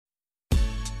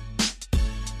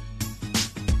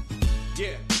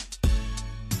Yeah.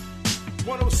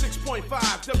 106.5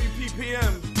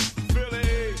 WPPM,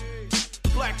 Philly.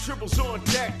 Black Tribbles on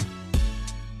deck.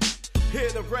 Here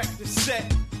to wreck the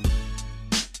set.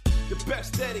 The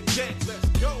best that it gets. Let's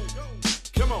go.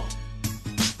 Come on.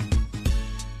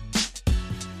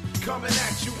 Coming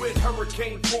at you with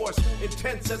hurricane force,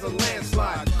 intense as a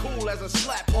landslide, cool as a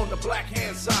slap on the black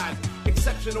hand side.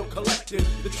 Exceptional collective,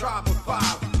 the tribe of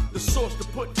five, the source to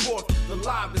put forth, the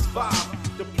livest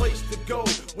vibe, the place to go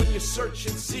when you search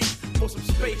and seek for some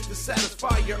space to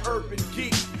satisfy your urban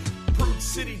geek. Prude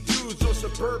city dudes or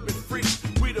suburban freaks,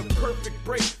 we the perfect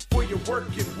break for your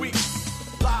working week.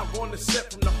 Live on the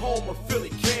set from the home of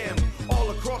Philly Cam, all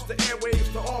across the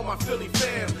airwaves to all my Philly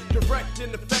fam. Direct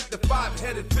and effect the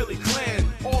five-headed Philly clan.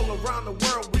 All around the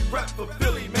world we rep for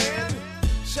Philly, man.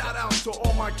 Shout out to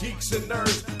all my geeks and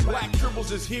nerds. Black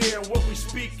Tribbles is here and what we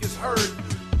speak is heard.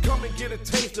 Come and get a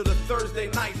taste of the Thursday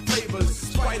night flavors.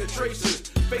 Spider tracers,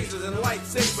 phasers, and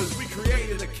lightsabers. We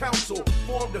created a council,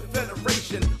 formed a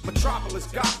federation. Metropolis,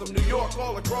 Gotham, New York,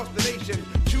 all across the nation.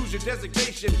 Choose your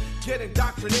designation, get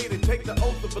indoctrinated, take the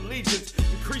oath of allegiance.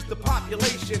 Increase the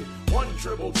population. 1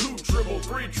 tribble, 2 tribble,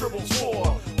 3 tribbles,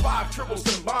 4. 5 tribbles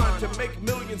combined to make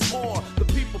millions more. The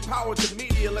people power the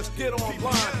media, let's get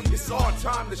online. It's our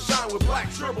time to shine with Black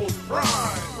Tribbles.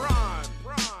 Prime.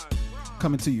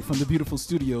 Coming to you from the beautiful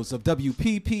studios of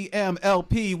WPPM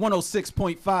LP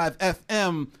 106.5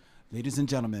 FM. Ladies and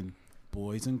gentlemen,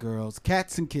 boys and girls,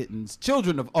 cats and kittens,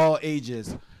 children of all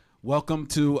ages, welcome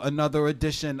to another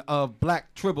edition of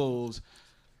Black Tribbles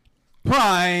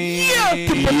Prime.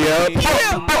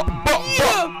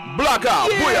 Block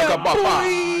out.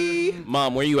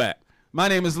 Mom, where you at? My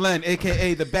name is Len,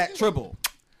 a.k.a. the Bat Tribble.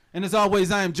 And as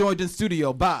always, I am joined in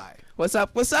studio by... What's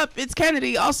up? It's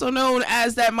Kennedy, also known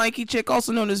as that Mikey chick,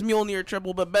 also known as Mjolnir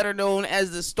Tribble, but better known as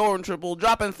the Storm Tribble,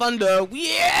 dropping thunder.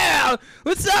 Yeah!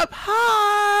 What's up?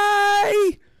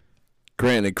 Hi!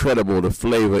 Grand Incredible, the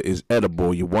flavor is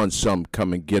edible. You want some,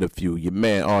 come and get a few. Your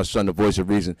man, our son, the voice of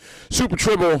reason. Super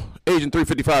Tribble, Agent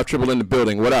 355 Tribble in the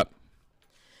building. What up?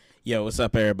 Yo, what's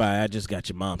up, everybody? I just got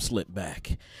your mom slipped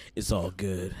back. It's all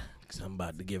good. I'm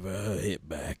about to give her hit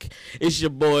back. It's your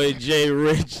boy, Jay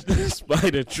Rich, the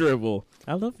Spider Tribble.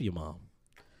 I love you, Mom.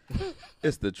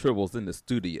 It's the Tribbles in the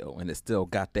studio, and it still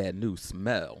got that new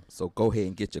smell. So go ahead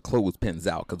and get your clothespins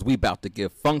out, because we about to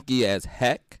get funky as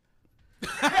heck.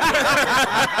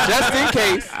 Just in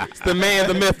case, it's the man,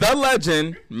 the myth, the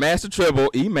legend, Master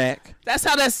Tribble, E-Mac. That's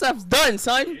how that stuff's done,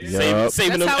 son. Yep.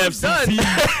 Saving them FCCs.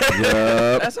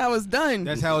 Yep. That's how it's done.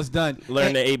 That's how it's done.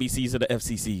 Learn the ABCs of the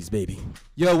FCCs, baby.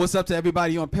 Yo, what's up to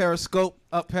everybody on Periscope?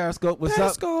 Periscope, what's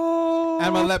up?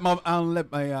 I'm gonna let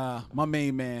my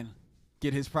main man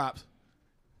get his props.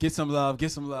 Get some love.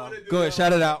 Go ahead,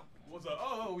 shout it out. What's up?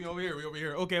 Oh, we over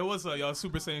here. Okay, what's up, y'all?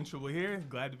 Super Saiyan Tribble here.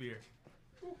 Glad to be here.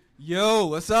 Yo,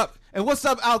 what's up? And what's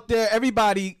up out there,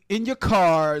 everybody in your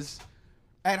cars,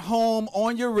 at home,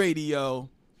 on your radio,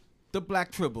 the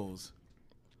Black Tribbles.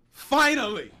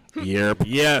 Finally. Yep.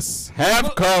 Yes.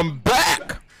 Have come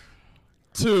back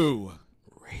to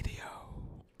Radio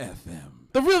FM.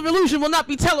 The revolution will not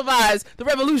be televised. The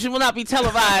revolution will not be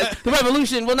televised. The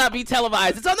revolution will not be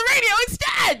televised. It's on the radio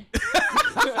instead.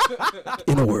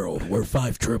 In a world where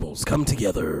 5 tribbles come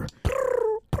together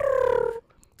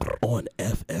on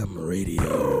FM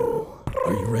radio.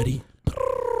 Are you ready?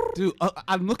 Dude,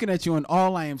 I'm looking at you and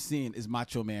all I am seeing is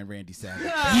Macho Man Randy Savage.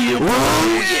 Yeah, bro.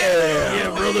 Yeah,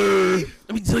 brother.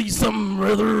 Let me tell you something,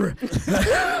 brother.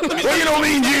 Well, you know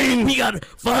Mean Gene. We got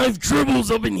 5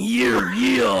 tribbles up in here,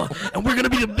 yeah. And we're going to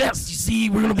be the best, you see.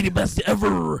 We're going to be the best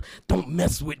ever. Don't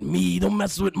mess with me. Don't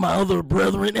mess with my other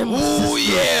brethren and my Oh,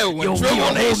 sister. yeah. When Yo,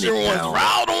 Tribble Nation was down.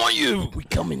 proud on you. We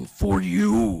coming for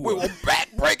you. We will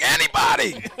backbreak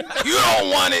anybody. You don't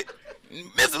want it.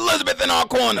 Miss Elizabeth in our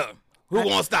corner. Who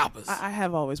gonna stop us? I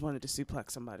have always wanted to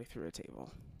suplex somebody through a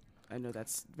table. I know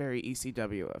that's very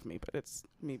ECW of me, but it's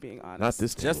me being honest. Not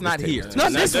this table. Just not here.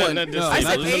 Not this one. Not this I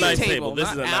table. said This is a a nice table, This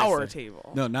not is a nice our table.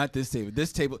 table. No, not this table.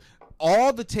 This table,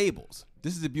 all the tables,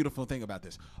 this is the beautiful thing about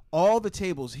this. All the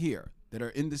tables here that are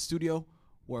in the studio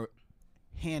were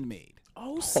handmade.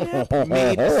 Oh, snap.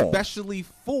 Made especially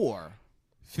for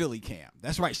Philly Cam.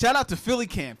 That's right. Shout out to Philly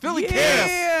Cam. Philly Cam.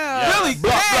 Philly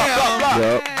Cam.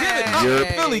 Yep. Give it up Yep.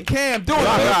 to Philly Cam doing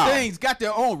Block good out. things. Got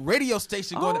their own radio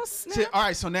station going. Oh, snap. All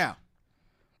right, so now.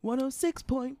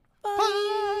 106.5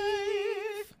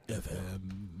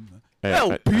 FM. Hey,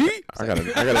 LP. I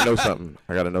gotta know something.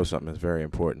 I gotta know something that's very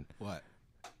important. What?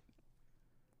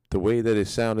 The way that it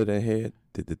sounded in here,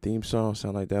 Did the theme song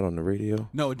sound like that on the radio?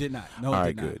 No, it did not. No, it All did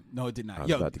right, not. good. No, it did not. I was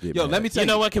Yo, about to get yo, mad. let me tell You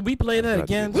know what? Can we play that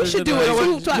again? We should do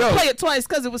it. Play it twice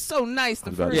because it was so nice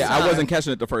the first Yeah, time. I wasn't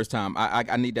catching it the first time.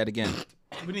 I need that again,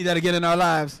 We need that again in our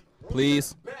lives.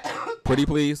 please. Pretty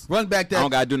please. Run back that. I don't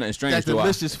gotta do nothing strange that to I.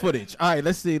 delicious footage. All right,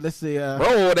 let's see. Roll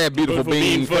that beautiful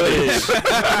bean footage.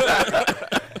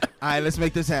 All right, let's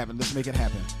make this happen. Let's make it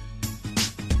happen.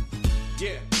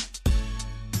 Yeah.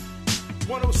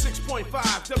 106.5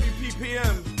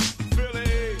 WPPM.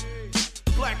 Philly.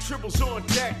 Black Tribbles on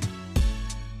deck.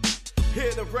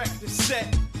 Here to wreck the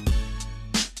set.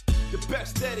 The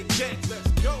best that it gets. Let's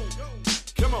go.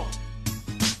 Come on.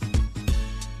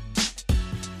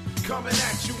 Coming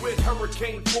at you with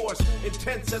hurricane force,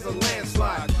 intense as a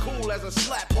landslide, cool as a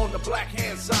slap on the black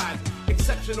hand side.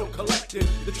 Exceptional collective,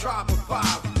 the tribe of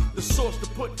five, the source to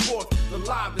put forth, the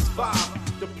livest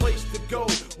vibe, the place to go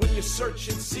when you search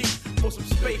and seek for some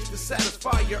space to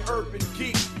satisfy your urban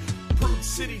geek. Prude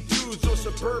city dudes or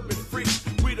suburban freaks,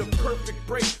 we the perfect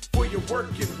break for your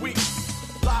working week.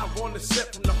 Live on the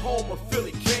set from the home of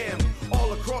Philly Cam.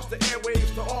 All across the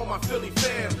airwaves to all my Philly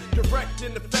fam. Direct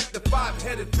in effect, the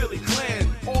five-headed Philly clan.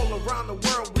 All around the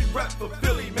world, we rep for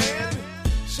Philly, man.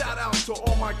 Shout out to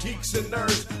all my geeks and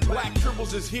nerds. Black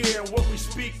Tribbles is here and what we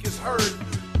speak is heard.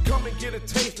 Come and get a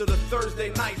taste of the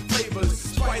Thursday night flavors.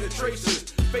 Spider tracers,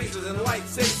 phasers, and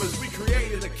lightsabers. We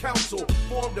created a council,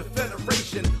 formed a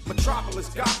federation. Metropolis,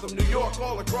 Gotham, New York,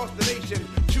 all across the nation.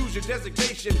 Choose your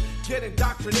designation, get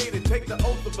indoctrinated, take the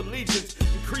oath of allegiance.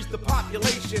 Increase the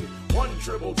population. 1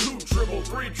 tribble, 2 tribble,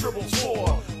 3 tribbles,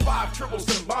 4. 5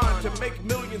 tribbles combined to make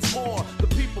millions more. The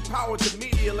people power to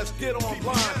media, let's get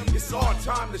online. It's our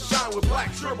time to shine with Black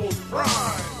Tribbles.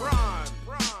 Prime.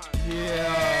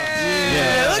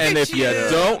 Yeah. And if you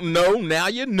don't know, now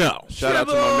you know. Shout out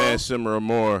to my man Simmer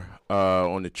Moore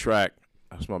on the track.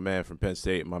 That's my man from Penn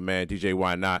State. My man DJ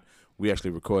Why Not. We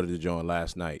actually recorded the joint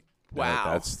last night.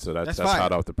 Wow. That's fire.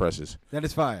 hot off the presses. That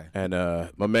is fire. And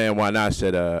my man Why Not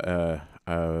said,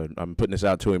 I'm putting this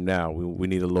out to him now. We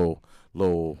need a little.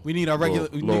 We need our regular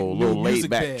little new laid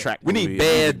music back bed. track. We movie, need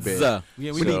music beds. bed.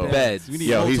 Yeah, We need beds. We need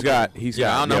Yo, multiple. he's got.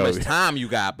 Yeah, I don't know how much time you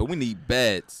got, but we need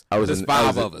beds. There's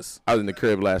 5 of us. I was in the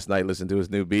crib last night listening to his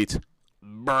new beats.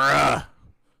 Bruh.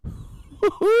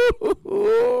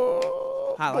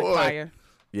 Hot like fire.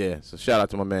 Yeah, so shout out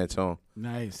to my man Tone.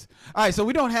 Nice. All right, so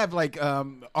we don't have like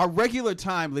our regular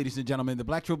time, ladies and gentlemen. The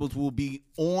Black Tribbles will be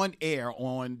on air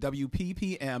on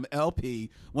WPPM LP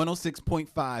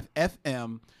 106.5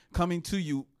 FM, coming to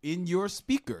you in your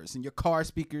speakers, in your car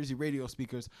speakers, your radio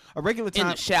speakers. A regular In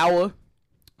time. the shower.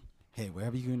 Hey,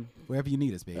 wherever you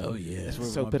need us, baby. Oh, yeah. That's where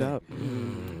we Soap wanna it be. up.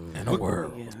 In a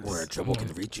world where trouble can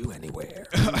reach you anywhere.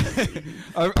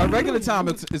 Our regular time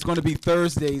is going to be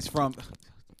Thursdays from.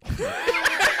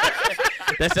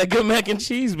 That's that good mac and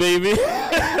cheese, baby.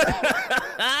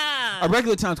 Our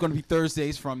regular time is going to be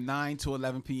Thursdays from 9 to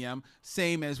 11 p.m.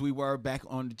 Same as we were back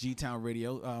on the G-Town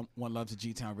Radio. One love to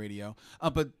G-Town Radio.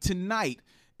 But tonight,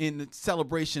 in the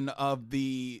celebration of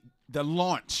the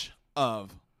launch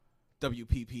of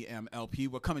WPPM LP,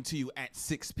 we're coming to you at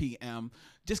 6 p.m.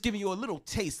 Just giving you a little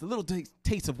taste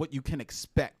of what you can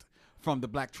expect from the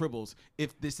Black Tribbles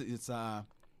if this is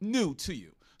new to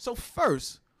you. So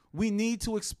first, we need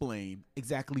to explain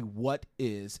exactly what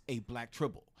is a Black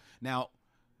Tribble. Now,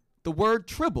 the word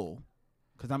tribble,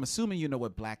 because I'm assuming you know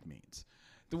what black means.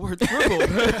 The word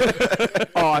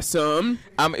tribble. Awesome.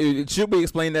 Should we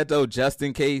explain that, though, just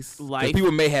in case? 'Cause Life.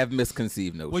 people may have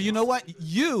misconceived notions. Well, you know what?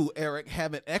 You, Eric,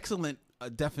 have an excellent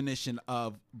definition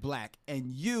of black,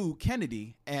 and you,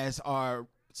 Kennedy, as our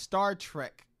Star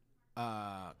Trek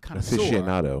connoisseur,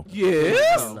 Aficionado.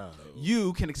 Yes.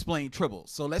 you can explain tribbles.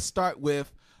 So let's start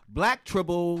with Black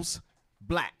Tribbles,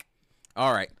 black.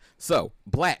 All right. So,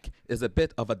 black is a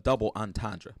bit of a double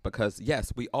entendre because,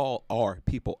 yes, we all are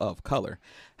people of color.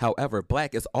 However,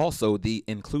 black is also the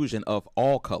inclusion of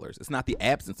all colors. It's not the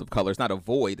absence of color. It's not a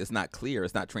void. It's not clear.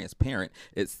 It's not transparent.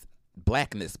 It's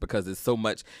blackness because it's so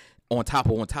much on top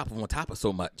of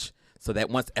so much. So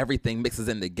that once everything mixes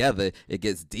in together, it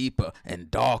gets deeper and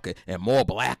darker and more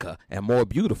blacker and more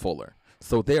beautifuler.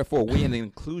 So therefore, we're an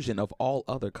inclusion of all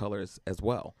other colors as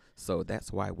well. So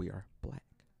that's why we are black.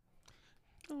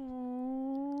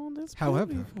 Oh, that's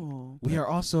However, beautiful. we are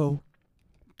also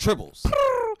tribbles.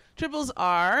 Tribbles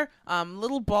are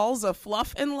little balls of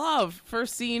fluff and love.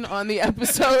 First seen on the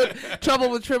episode Trouble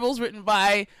with Tribbles, written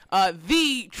by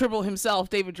the Tribble himself,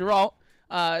 David Geralt.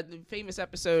 The famous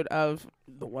episode of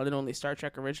the one and only Star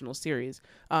Trek original series.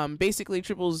 Basically,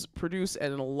 Tribbles produce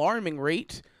at an alarming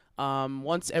rate.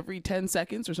 once every 10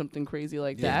 seconds or something crazy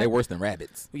like Yeah, that. they're worse than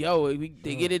rabbits. Yo,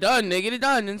 they get it done. They get it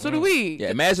done, and so do we. Yeah,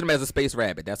 imagine them as a space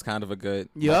rabbit. That's kind of a good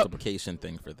Yep. multiplication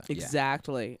thing for them. Yeah.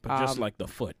 Exactly. But just like the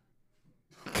foot.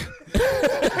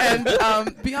 And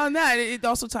beyond that, it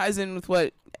also ties in with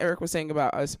what Eric was saying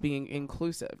about us being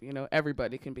inclusive. You know,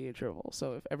 everybody can be a Tribble.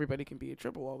 So if everybody can be a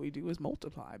Tribble, all we do is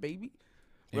multiply, baby.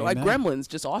 We're like Amen. gremlins,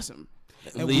 just awesome.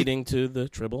 And Leading to the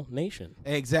Tribble Nation.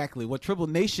 Exactly. What Tribble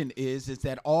Nation is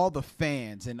that all the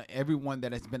fans and everyone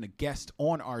that has been a guest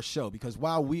on our show, because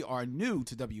while we are new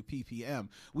to WPPM,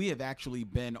 we have actually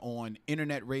been on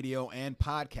internet radio and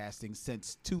podcasting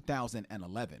since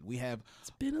 2011. We have It's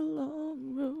been a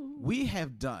long road. we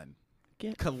have done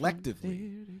Get collectively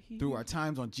from there to through here. our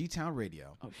times on G-Town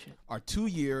Radio, Oh shit. our 2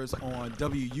 years on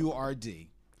WURD,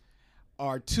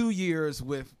 our 2 years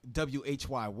with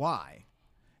WHYY,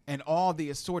 and all the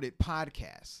assorted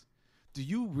podcasts. Do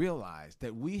you realize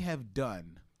that we have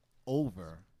done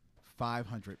over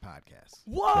 500 podcasts?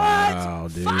 What? Wow,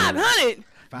 dude. 500?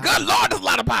 Good Lord, there's a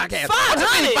lot of podcasts.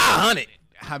 500? 500.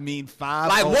 I mean, five.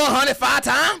 Like 105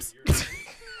 times?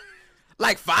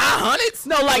 Like 500s?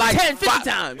 No, like 10, 50 fi-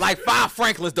 times. Like 5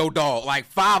 Franklins, though, dog. Like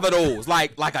 5 of those.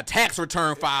 Like a tax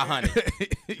return 500.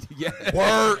 Yeah.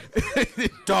 Word.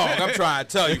 Dog, I'm trying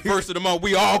to tell you, first of the month,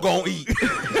 we all gonna eat.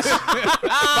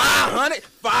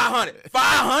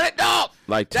 500, dog.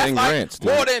 Like That's 10 like grants,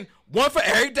 dude. more than one for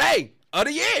every day of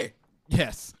the year.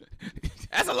 Yes.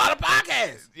 That's a lot of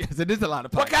podcasts. Yes, it is a lot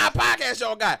of podcasts. What kind of podcast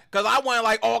y'all got? Because I want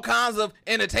like all kinds of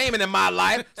entertainment in my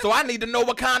life, so I need to know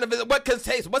what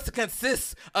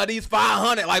consists of these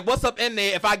 500. Like, what's up in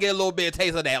there if I get a little bit of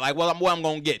taste of that? Like, what I'm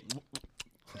gonna get?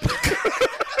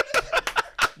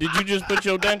 Did you just put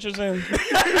your dentures in?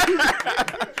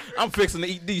 I'm fixing to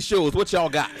eat these shows. What y'all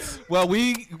got? Well,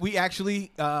 we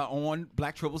actually on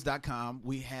blacktribbles.com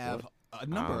we have a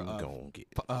number I'm gonna of get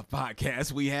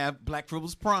podcasts. We have Black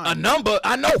Tribbles Prime. A number?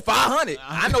 I know 500.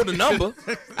 I know the number.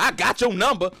 I got your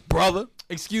number, brother.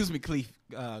 Excuse me,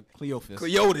 Cleophas.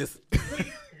 Coyotes.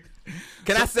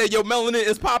 Can I say your melanin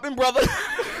is popping, brother?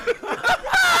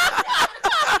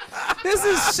 This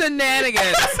is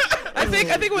shenanigans. I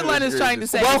think what Len is trying to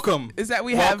say Welcome. is that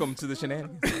we Welcome to the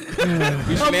shenanigans.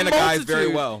 We shenanigans very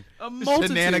well. have a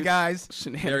multitude. Shenanigans.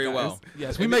 Very well.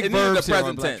 Yes, we make It needs verbs the here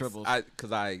on present Black tense. Tribbles.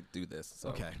 Because I do this. So.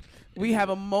 Okay. We have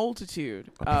a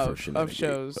multitude prefer of shenanigans,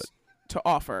 shows but- to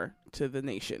offer to the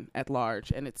nation at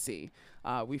large and at sea.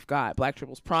 We've got Black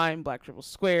Tribbles Prime, Black Tribbles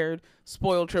Squared,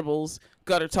 Spoiled Tribbles,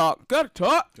 Gutter Talk.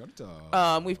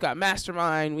 We've got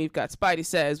Mastermind. We've got Spidey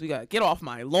Says. We got Get Off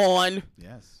My Lawn.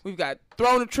 Yes. We've got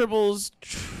Throne of Tribbles,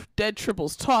 Dead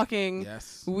Tribbles Talking.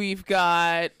 Yes. We've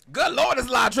got Good Lord, there's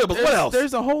a lot of tribbles. What else?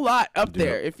 There's a whole lot up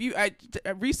there. If you,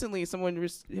 recently someone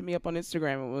hit me up on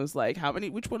Instagram and was like,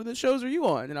 which one of the shows are you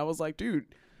on? And I was like, dude,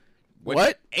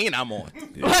 what? Ain't I'm on?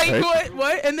 Like,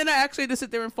 what? And then I actually had to sit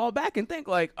there and fall back and think,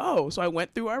 like, oh, so I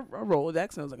went through our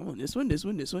Rolodex and I was like, oh, this one, and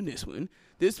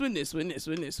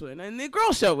the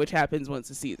girl show, which happens once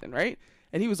a season, right?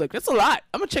 And he was like, that's a lot.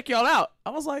 I'm gonna check y'all out.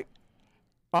 I was like,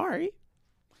 all right.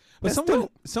 But That's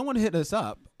someone hit us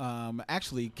up.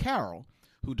 Actually, Carol,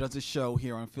 who does a show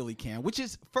here on Philly Can, which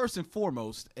is first and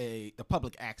foremost the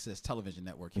public access television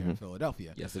network here in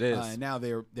Philadelphia. Yes, it is. And now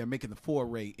they're making the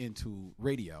foray into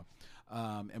radio,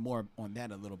 and more on that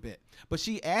a little bit. But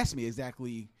she asked me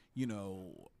exactly,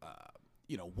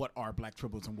 what are Black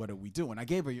Tribbles and what are we doing? I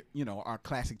gave her, our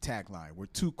classic tagline: "We're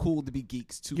too cool to be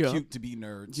geeks, too Yeah. cute to be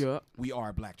nerds. Yeah. We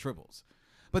are Black Tribbles."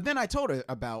 But then I told her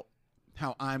about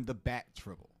how I'm the Bat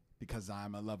Tribble, because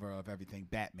I'm a lover of everything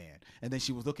Batman. And then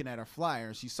she was looking at her flyer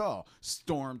and she saw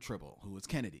Storm Tribble, who was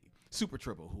Kennedy, Super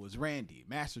Tribble, who was Randy,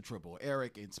 Master Tribble,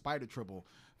 Eric, and Spider Tribble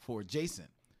for Jason,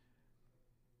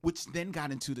 which then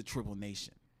got into the Tribble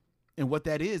Nation. And what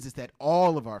that is that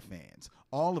all of our fans,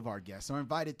 all of our guests are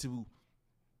invited to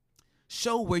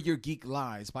show where your geek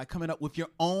lies by coming up with your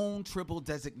own Tribble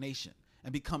designation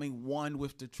and becoming one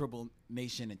with the Tribble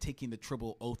Nation and taking the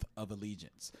Tribble Oath of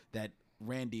Allegiance that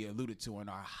Randy alluded to in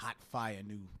our hot fire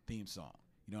new theme song.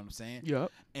 You know what I'm saying?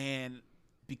 Yep. And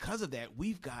because of that,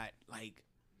 we've got like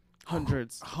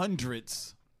Hundreds.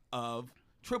 of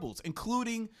Tribbles,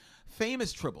 including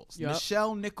famous Tribbles. Yep.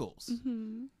 Nichelle Nichols,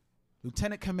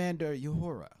 Lieutenant Commander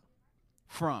Uhura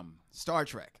from Star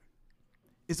Trek,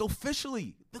 is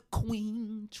officially the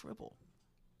Queen Tribble.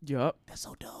 Yep. That's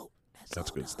so dope.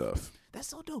 That's good stuff. That's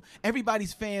so dope.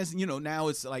 Everybody's fans, now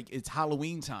it's like it's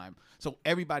Halloween time. So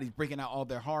everybody's breaking out all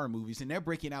their horror movies and they're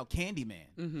breaking out Candyman.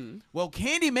 Mm-hmm. Well,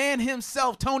 Candyman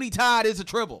himself, Tony Todd, is a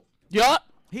Tribble. Yup.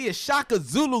 He is Shaka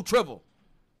Zulu Tribble.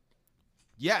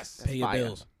 Yes. Pay your fire.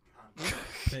 bills.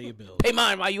 Pay your bills. Pay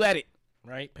mine while you at it.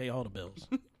 Right? Pay all the bills.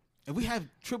 And we have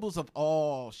tribbles of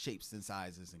all shapes and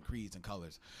sizes and creeds and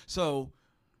colors. So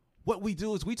what we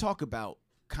do is we talk about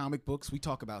comic books. We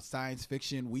talk about science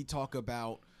fiction. We talk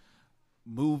about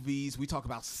movies. We talk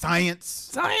about science.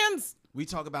 Science. We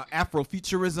talk about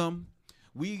Afrofuturism.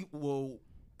 We will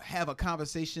have a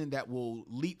conversation that will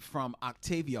leap from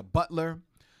Octavia Butler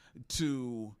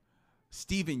to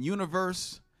Steven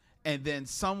Universe, and then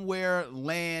somewhere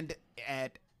land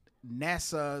at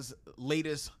NASA's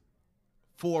latest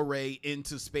foray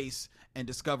into space and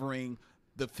discovering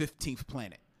the 15th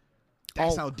planet.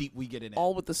 That's how deep we get in it.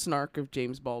 All with the snark of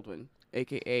James Baldwin,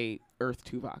 a.k.a. Earth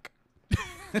Tuvok.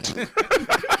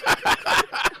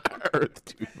 Earth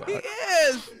Tuvok. He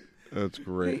is. That's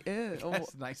great. He is.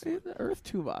 That's nice. He's the Earth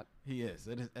Tuvok. He is.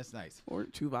 That's nice. Or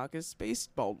Tuvok is Space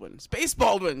Baldwin. Space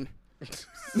Baldwin.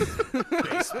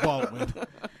 Space Baldwin.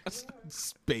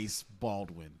 Space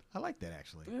Baldwin. I like that,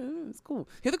 actually. Yeah, it's cool.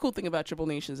 Here's the cool thing about Triple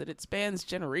Nation is that it spans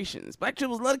generations. Black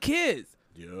tribbles love kids.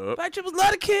 Yup. Black tribbles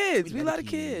love kids. We love love the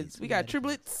kids. kids. We got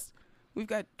triplets. We've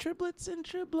got triplets and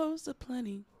triplos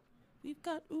aplenty. We've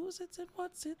got oozits and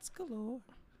whatsits galore.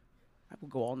 I will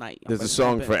go all night. There's a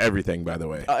song for everything, by the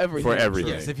way. Everything. For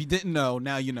everything. Yes, if you didn't know,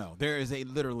 now you know. There is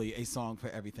literally a song for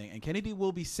everything, and Kennedy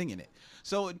will be singing it.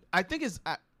 So I think it's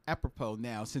apropos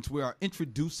now, since we are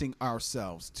introducing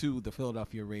ourselves to the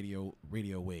Philadelphia radio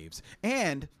waves,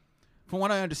 and from what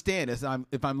I understand, if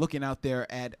I'm looking out there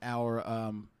at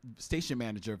our station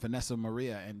manager Vanessa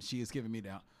Maria, and she is giving me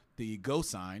the go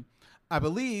sign, I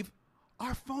believe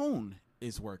our phone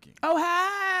is working. Oh,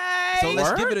 hi. So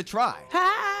let's give it a try.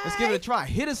 Hi. Let's give it a try.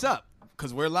 Hit us up,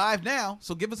 because we're live now,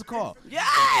 so give us a call.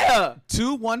 Yeah.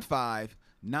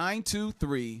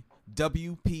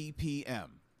 215-923-WPPM.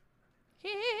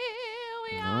 Here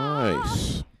we are.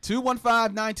 Nice.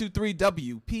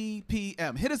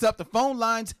 215-923-WPPM. Hit us up. The phone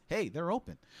lines, hey, they're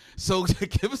open. So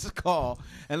give us a call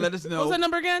and let us know. What was that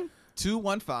number again?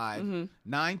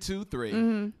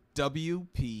 215-923-WPPM.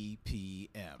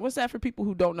 What's that for people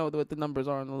who don't know what the numbers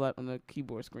are on the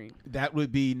keyboard screen? That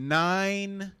would be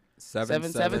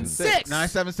 776.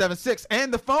 9776.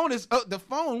 And the phone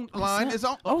line snap. is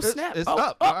on. Oh, snap. It's Oh,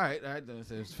 up. oh. All right.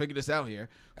 Let's figure this out here.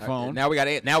 Phone. Now we got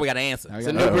to answer. Now we It's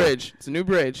a gotta- new bridge. It's a new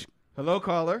bridge. Hello,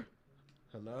 caller.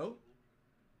 Hello.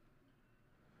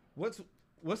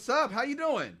 What's up? How you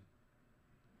doing?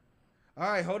 All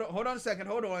right, hold on a second.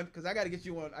 Hold on, because I got to get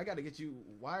you on. I got to get you.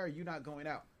 Why are you not going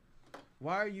out?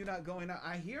 Why are you not going out?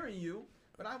 I hearing you,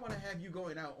 but I want to have you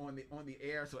going out on the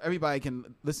air so everybody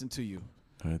can listen to you.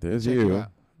 All right, there's Check you you.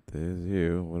 out. There's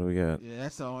you. What do we got? Yeah,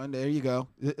 that's on. There you go.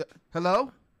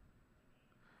 Hello.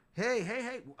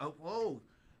 Hey. Whoa.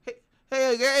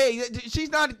 Hey. She's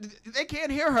not. They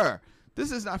can't hear her.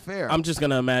 This is not fair. I'm just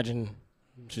gonna imagine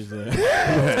she's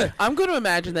there. I'm going to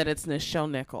imagine that it's Nichelle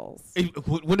Nichols.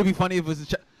 Wouldn't it be funny if it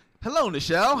was? Hello,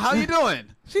 Nichelle. How you doing?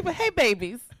 She but hey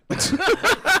babies.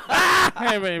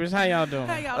 Hey, babies, how y'all doing?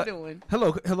 How y'all doing?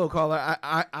 Hello, caller.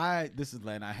 This is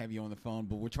Len. I have you on the phone,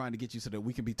 but we're trying to get you so that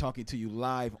we can be talking to you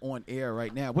live on air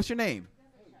right now. What's your name?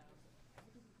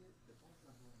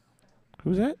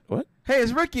 Who's that? What? Hey,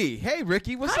 it's Ricky. Hey,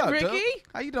 Ricky. What's Hi, up, Ricky. dude?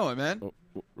 How you doing, man?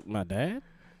 My dad?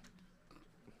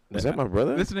 Is that my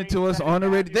brother? Listening to us on the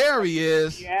radio. There he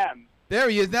is. There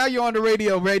he is. Now you're on the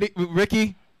radio,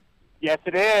 Ricky. Yes,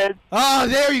 it is. Oh,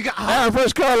 there you go. Our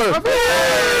first caller.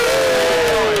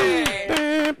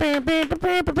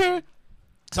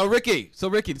 So Ricky,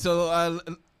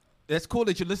 that's cool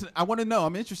that you're listening. I want to know.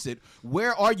 I'm interested.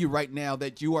 Where are you right now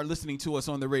that you are listening to us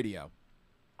on the radio?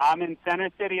 I'm in Center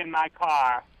City in my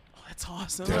car. Oh, that's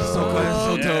awesome. That's so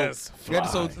good. That's so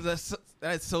yes, dope.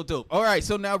 That's so dope. All right,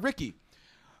 so now Ricky,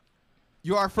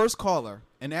 you're our first caller,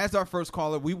 and as our first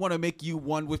caller, we want to make you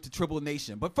one with the Tribble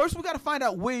Nation. But first, we got to find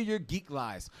out where your geek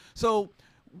lies. So,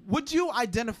 would you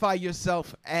identify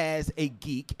yourself as a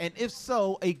geek, and if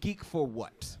so, a geek for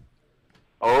what?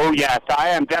 Oh, yes, I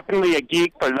am definitely a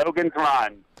geek for Logan's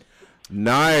Run.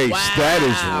 Nice. Wow. That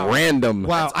is random.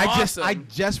 Wow, That's I awesome.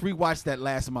 just rewatched that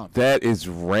last month. That is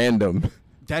random.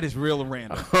 That is real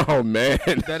random. Oh man,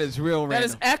 That is real That random.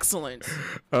 is excellent.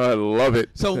 I love it.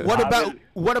 So what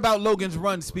about Logan's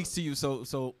Run speaks to you so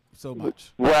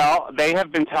much? Well, they have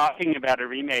been talking about a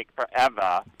remake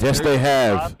forever. Yes, they I'd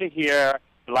have. love to hear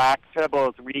Black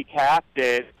Tribbles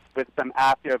recasted with some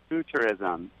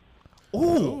Afrofuturism.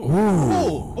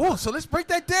 Ooh. So let's break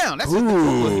that down. That's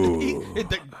Ooh.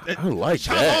 I like that.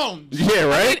 Shalom. Yeah,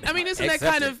 right. I mean, isn't that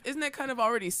kind of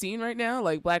already seen right now?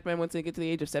 Like black men, once they get to the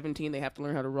age of 17, they have to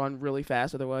learn how to run really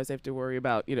fast. Otherwise, they have to worry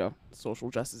about social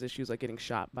justice issues like getting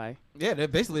shot by. Yeah,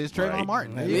 that basically is Trayvon Right.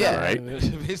 Martin. There you Yeah. go.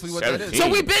 Right. Basically what that is. 17. So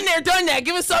we've been there, done that.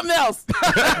 Give us something else.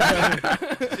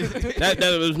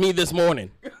 That was me this morning.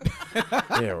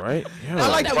 Yeah, right. Yeah. I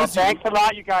like that. Well, thanks a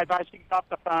lot, you guys. I should get off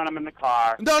the phone. I'm in the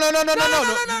car. No.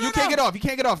 You can't get off. You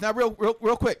can't get off. Now, real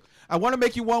quick. I want to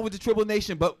make you one with the Tribble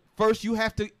Nation, but first you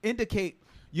have to indicate.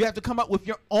 You have to come up with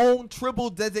your own Tribble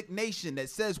designation that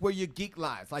says where your geek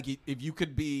lies. Like if you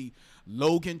could be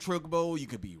Logan Tribble, you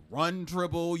could be Run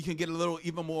Tribble. You can get a little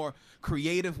even more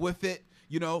creative with it.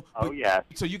 You know. Oh, yes.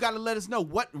 So you got to let us know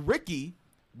Ricky,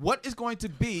 what is going to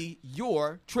be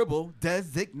your Tribble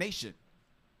designation?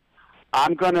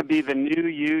 I'm going to be the new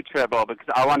you, Tribble, because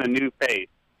I want a new face.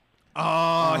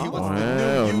 Oh, he wants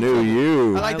Wow, the new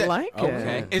you. I like that. like it.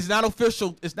 Okay. It's not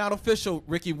official. It's not official,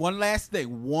 Ricky. One last thing.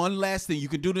 You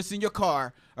can do this in your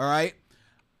car. All right.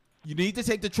 You need to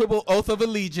take the Tribble Oath of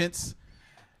Allegiance,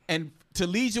 and to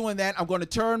lead you in that, I'm going to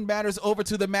turn matters over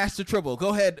to the Master Tribble. Go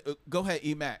ahead,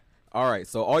 E-Mac. All right,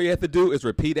 so all you have to do is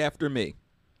repeat after me.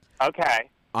 Okay.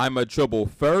 I'm a Tribble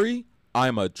furry.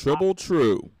 I'm a Tribble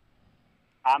true.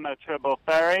 I'm a Tribble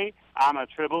furry. I'm a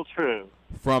Tribble true.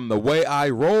 From the way I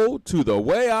roll to the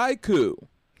way I coo.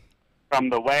 From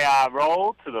the way I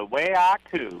roll to the way I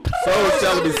coo. So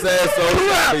shall it be said, so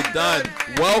shall it be done.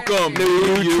 Welcome,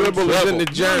 new you Tribble is in the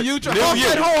journey. New Tribble. Honk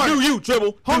horn. New you,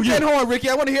 Tribble. Honk that horn, Ricky.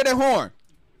 I want to hear that horn.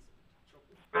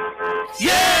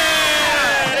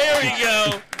 Yeah! There we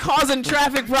go. Causing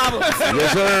traffic problems.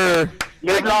 Yes, sir.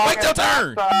 Live long wait till and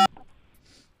turn. prosper.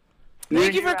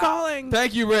 Thank you New for year. calling.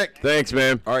 Thank you, Rick. Thanks,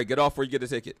 man. All right, get off where you get a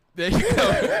ticket. There you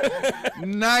go.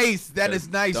 Nice. That is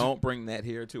nice. Don't bring that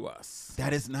here to us.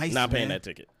 That is nice. Not paying man. that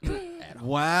ticket.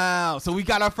 Wow. So we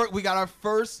got our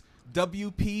first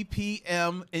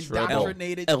WPPM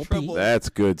indoctrinated LP. Tribble. That's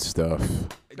good stuff.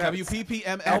 WPPM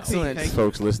LP. excellent. Thank you.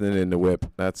 Folks listening in the whip,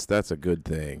 that's a good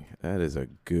thing. That is a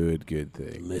good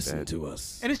thing. Listen That- to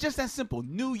us. And it's just that simple.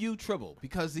 New you Tribble,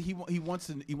 because he wants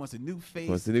a new face.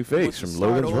 Wants a new He face wants to from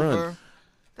start Logan's Run. over.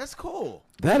 That's cool.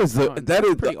 That is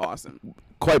Pretty awesome.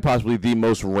 quite possibly the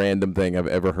most random thing I've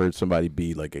ever heard somebody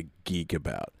be like a geek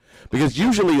about. Because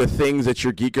usually the things that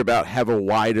you're geek about have a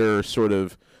wider sort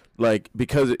of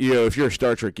because if you're a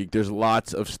Star Trek geek, there's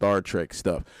lots of Star Trek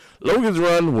stuff. Logan's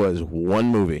Run was one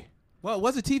movie. Well, it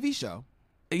was a TV show.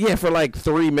 Yeah, for like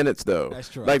 3 minutes though. That's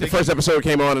true. Like the first episode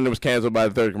came on and it was canceled by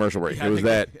the third commercial break. It was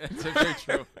that. That's very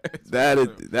true.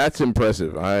 That's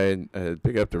impressive. I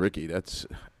pick up to Ricky. That's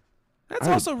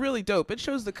Also really dope. It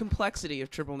shows the complexity of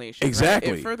Tribble Nation. right?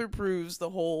 Exactly. It further proves the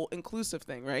whole inclusive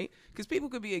thing, right? Because people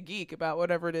could be a geek about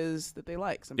whatever it is that they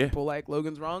like. Some Yeah. people like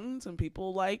Logan's Run. Some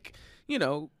people like,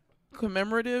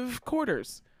 commemorative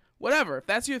quarters. Whatever. If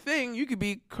that's your thing, you could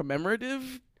be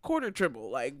commemorative quarter Tribble.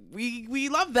 Like, we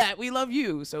love that. We love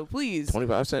you. So please.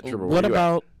 25-cent Tribble. What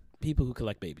about people who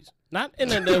collect babies? Not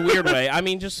in a weird way. I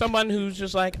mean, just someone who's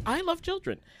just like, I love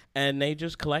children, and they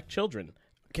just collect children.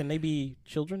 Can they be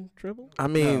children Tribble? I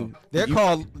mean, They're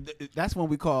called. That's when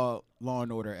we call Law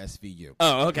and Order SVU.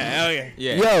 Oh, okay.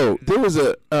 Yeah. Yo, there was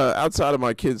a outside of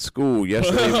my kid's school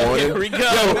yesterday morning. Here we go.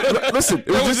 Yo, listen,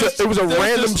 it was a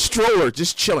random stroller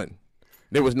just chilling.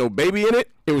 There was no baby in it.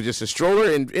 It was just a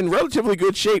stroller in relatively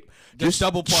good shape, just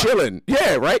double parked. chilling.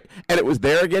 Yeah, right. And it was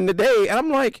there again today. And I'm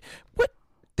like, what?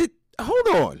 Hold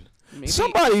on. Maybe-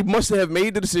 Somebody must have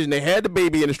made the decision. They had the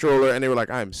baby in the stroller, and they were like,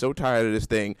 "I'm so tired of this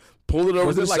thing." Pulled it over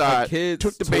Was to it the like a side, kid's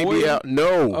took the toy baby out.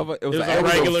 No, it was a it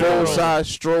was regular a stroller. full-size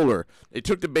stroller. They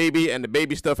took the baby and the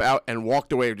baby stuff out and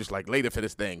walked away, just like later for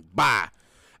this thing. Bye.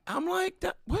 I'm like,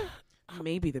 what?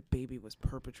 Maybe the baby was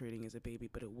perpetrating as a baby,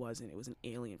 but it wasn't. It was an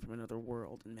alien from another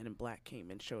world, and Men in Black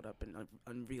came and showed up and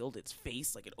unveiled its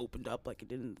face, like it opened up like it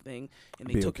did in the thing, and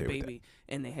they Be took okay the with baby,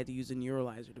 and they had to use a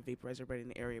neuralizer to vaporize everybody in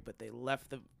the area, but they left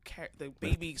the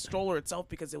baby stroller itself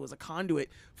because it was a conduit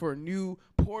for a new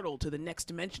portal to the next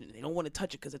dimension, and they don't want to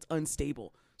touch it because it's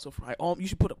unstable. So you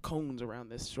should put up cones around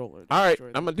this stroller. All right, Destroy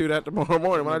I'm them. gonna do that tomorrow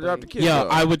morning when I drop the kids. Yo, off.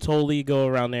 I would totally go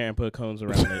around there and put cones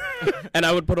around it, and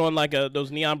I would put on like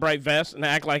those neon bright vests and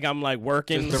act like I'm like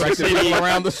working Just directing people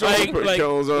around the store, put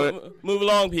cones on it. Move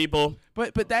along, people.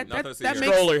 But that Nothing to see that here.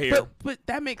 makes Stroller here. But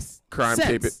that makes Crime sense.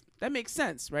 tape it. That makes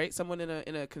sense, right? Someone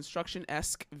in a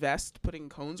construction-esque vest putting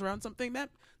cones around something that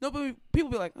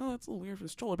people be like, oh, it's a little weird for the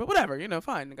stroller, but whatever,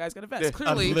 fine. The guy's got a vest. Yeah,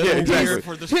 Clearly, yeah, exactly. Weird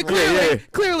for the clearly, stroller. Yeah.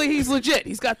 clearly he's legit.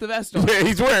 He's got the vest on. Yeah,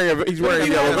 he's wearing a you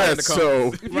yellow had vest. So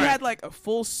If you had like a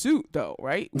full suit though,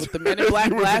 right, with the Men in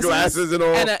Black With the glasses and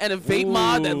all. and a vape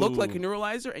mod that looked like a Ooh.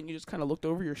 neuralizer, and you just kind of looked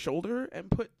over your shoulder and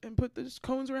put the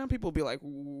cones around, people would be like,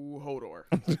 ooh, hold on.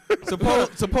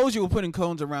 Suppose you were putting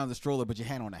cones around the stroller, but you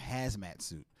had on a hazmat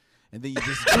suit, and then you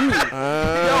just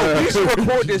Yo, we should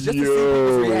record this just to see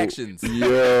people's reactions.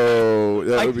 Yo,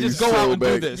 that like would be just so go out and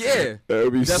bang. do this. Yeah. That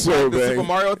would be That's so like the bang. Super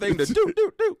Mario thing. The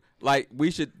do. Like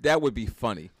that would be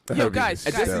funny. That Yo, would be guys,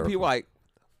 And just see hysterical. people like,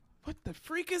 what the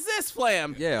freak is this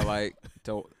flam? Yeah, like,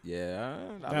 I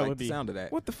like would the be- sound of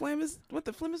that. What the flam is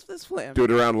this flam? Do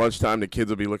it around lunchtime. The kids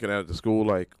will be looking at the school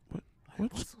like,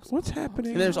 what's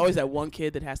happening? And there's always that one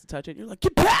kid that has to touch it. You're like,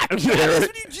 get back! Yeah, Guys, right. what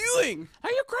are you doing?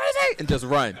 Are you crazy? And just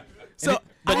run. So,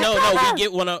 But no, we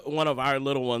get one of our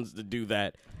little ones to do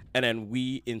that, and then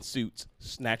we in suits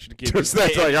snatch the kid. Just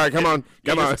that's like, all right, come on.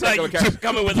 It's like,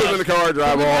 coming with Put him in the car,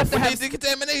 drive We'd have off. to have-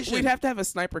 decontamination. We'd have to have a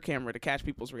sniper camera to catch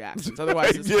people's reactions.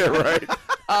 Otherwise, it's Yeah, right.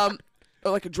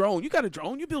 or like a drone. You got a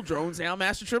drone. You build drones now.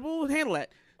 Master Tribble, handle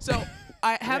that. So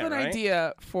I have Yeah, an right?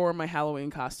 idea for my Halloween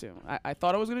costume. I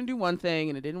thought I was going to do one thing,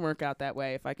 and it didn't work out that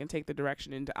way. If I can take the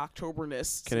direction into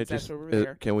Octoberness, Can since it that's just? over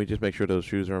there. Can we just make sure those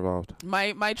shoes are involved?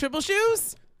 My triple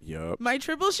shoes? Yup. My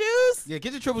triple shoes? Yeah,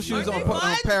 get your triple shoes Aren't on, they on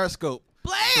fun? Periscope.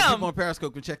 People Blam! on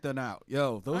Periscope can check them out.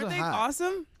 Yo, those Aren't are they hot.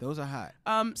 awesome? Those are hot.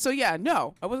 So yeah,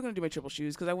 no, I wasn't gonna do my triple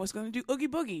shoes because I was gonna do Oogie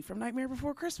Boogie from Nightmare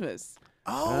Before Christmas.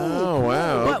 Oh,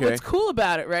 wow. But Okay. what's cool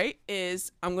about it, right,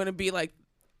 is I'm gonna be like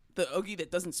the Oogie that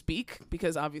doesn't speak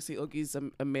because obviously Oogie's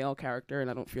a male character,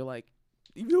 and I don't feel like,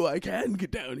 even though I can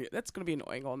get down here, that's gonna be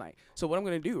annoying all night. So what I'm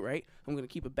gonna do, right, I'm gonna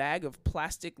keep a bag of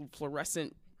plastic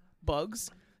fluorescent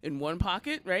bugs in one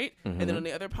pocket, right, and then on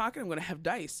the other pocket I'm gonna have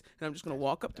dice, and I'm just gonna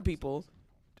walk up to people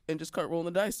and just start rolling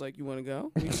the dice like, you want to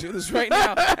go? We can do this right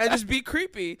now. And just be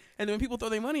creepy. And then when people throw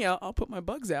their money out, I'll put my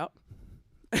bugs out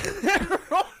and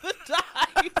roll the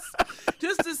dice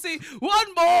just to see one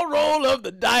more roll of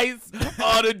the dice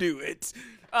ought to do it.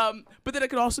 But then I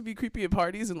could also be creepy at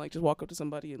parties and like just walk up to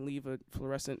somebody and leave a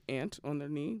fluorescent ant on their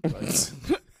knee. Like,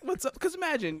 what's up? Because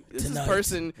imagine this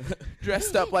person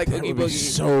dressed up like Oogie would be Boogie,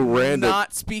 so random.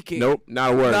 not speaking. Nope,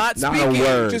 not a word. Not Not speaking, a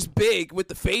word. just big with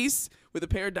the face, with a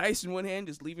pair of dice in one hand,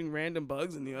 just leaving random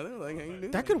bugs in the other. Like, how you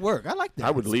doing? That could work. I like that.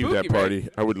 I would leave spooky, that party.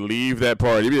 I would leave that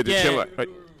party. You'd be at the Yeah. chill like,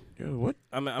 yo, what?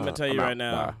 I'm gonna tell you I'm right out.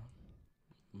 now, Bye.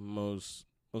 most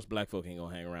black folk ain't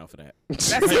gonna hang around for that. That's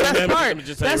the best Let part. me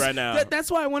just tell you right now. That's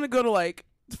why I want to go to like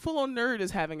Full On Nerd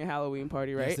is having a Halloween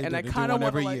party, right? Yes, they and do. I They do kind of one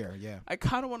want to every like, year. Yeah. I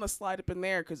kind of want to slide up in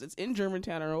there because it's in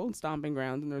Germantown, our old stomping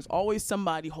grounds, and there's always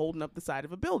somebody holding up the side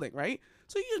of a building, right?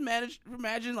 So you just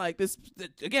imagine like this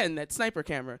again, that sniper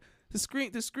camera, the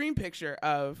screen picture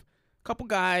of a couple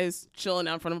guys chilling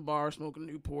out in front of a bar, smoking a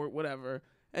Newport, whatever,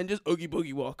 and just Oogie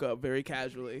Boogie walk up very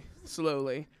casually,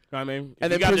 slowly, I mean,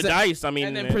 and if you then got present- the dice. I mean,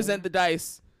 and then present the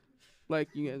dice. Like,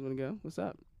 you guys want to go? What's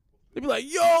up? They'd be like,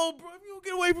 yo, bro, you don't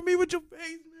get away from me with your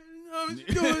face, man.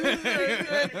 You know what you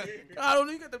doing? I don't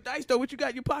know. You got the dice, though. What you got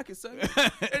in your pockets, son?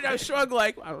 And I shrug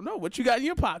like, I don't know. What you got in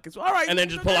your pockets? All right. and then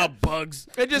just pull out bugs.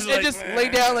 And just lay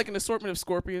down like an assortment of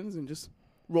scorpions and just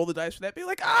roll the dice for that. Be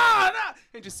like, nah.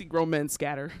 And just see grown men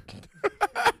scatter.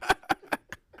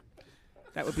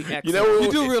 That would be excellent. You know, You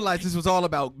do realize this was all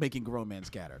about making grown men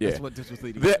scatter. That's Yeah. what this was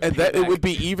leading That, to. that it would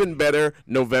be even better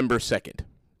November 2nd.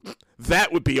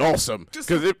 That would be awesome.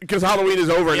 Because Halloween is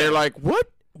over and they're like, what?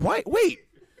 Why? Wait.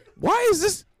 Why is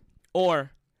this?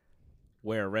 Or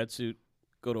wear a red suit,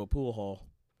 go to a pool hall,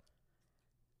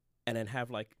 and then have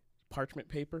like parchment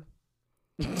paper,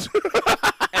 and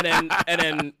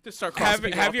then Just start have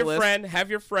crossing people off the list. have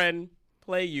your friend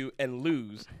play you and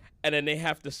lose. And then they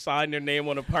have to sign their name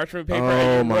on a parchment paper, Oh,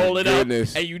 and you my roll it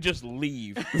goodness. up, and you just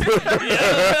leave. It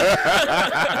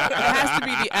has to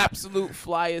be the absolute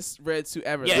flyest red suit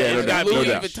ever. Yeah, it's Like gotta Louis be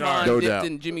no doubt. Vuitton No dipped doubt.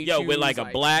 in Jimmy Yo, Choo's, with like a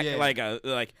black, yeah. like it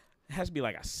has to be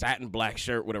like a satin black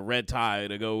shirt with a red tie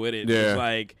to go with it. Yeah. Just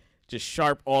like just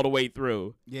sharp all the way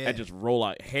through. Yeah. And just roll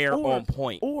out hair on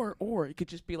point. Or it could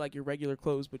just be like your regular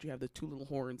clothes, but you have the two little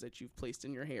horns that you've placed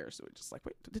in your hair. So it's just like,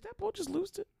 wait, did that boy just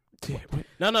lose it?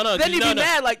 No. Then you'd no, be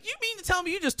mad, like, you mean to tell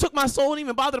me you just took my soul and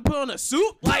even bother to put on a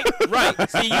suit? Like, Right.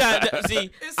 See, you got see.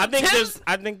 It's I think intense.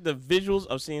 I think the visuals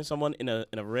of seeing someone in a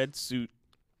red suit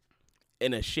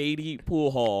in a shady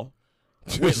pool hall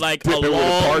with like a dip it with a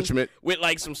long parchment. with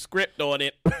like some script on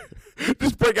it,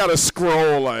 Just break out a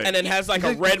scroll like. and then has like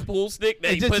a red pool stick that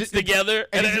and he just- puts together,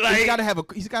 and he's, then like he's got to have a.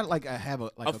 He's got like a have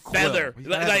a like a a quill. feather. He's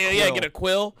gotta Like, have a yeah, quill. get a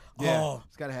quill. Yeah, Oh,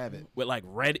 he's got to have it. with like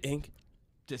red ink.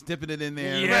 Just dipping it in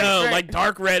there. Yeah, right. like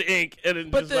dark red ink, and then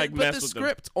But just the, like but mess the with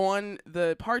script on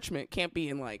the parchment can't be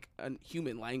in like a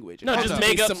human language. It No, has just to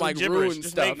make be up some some like gibberish. rune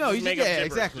Just stuff. make- No, you just make just- up yeah,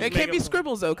 gibberish. exactly. It Just can't make be up-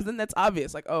 scribbles though, because then that's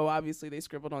obvious. Like, oh, obviously they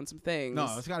scribbled on some things. No,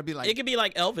 it's got to be like. It could be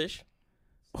like Elvish.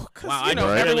 'Cause, Wow, you I know,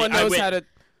 barely- everyone I knows went- how to.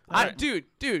 Alright. Dude.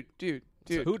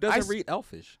 Who doesn't read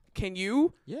Elfish? Can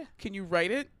you? Yeah, Can you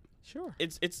write it? sure.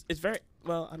 It's very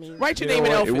well. I mean, Write your You know name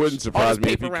in what? Elfish. It wouldn't All surprise this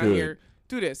me if paper you around could. here.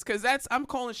 Do this, because I'm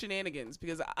calling shenanigans.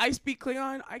 Because I speak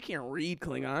Klingon, I can't read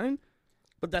Klingon.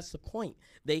 but that's the point.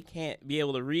 They can't be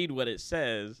able to read what it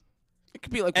says. It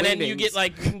could be like And then wingdings. you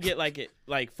can get like it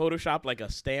like Photoshop like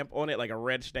a stamp on it, like a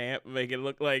red stamp, make it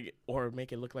look like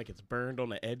it's burned on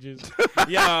the edges.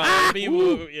 Yeah,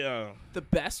 people. Yeah. The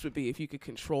best would be if you could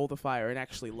control the fire and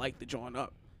actually light the joint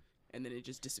up, and then it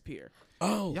just disappear.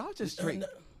 Oh, Y'all just straight.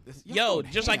 yo,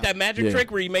 just like that magic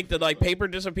trick where you make the like paper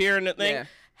disappear in the thing. Yeah.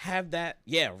 Have that,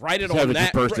 write it Just have on it just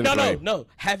that. burst in flame. No.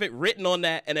 Have it written on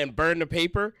that and then burn the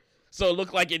paper so it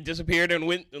looked like it disappeared and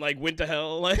went to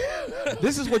hell. Like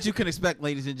This is what you can expect,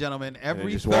 ladies and gentlemen,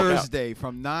 every just walk out. Thursday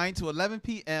from 9 to 11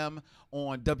 p.m.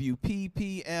 on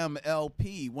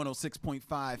WPPMLP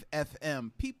 106.5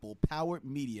 FM. People Powered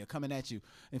Media coming at you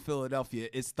in Philadelphia.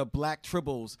 It's the Black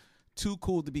Tribbles. Too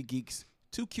cool to be geeks,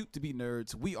 too cute to be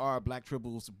nerds. We are Black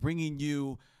Tribbles, bringing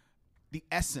you the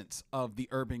essence of the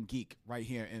urban geek right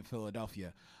here in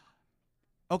Philadelphia.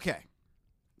 Okay,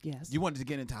 Yes. you wanted to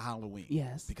get into Halloween.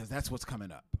 Yes. Because that's what's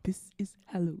coming up. This is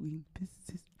Halloween. This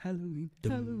is Halloween.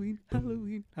 Halloween.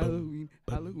 Halloween. Halloween.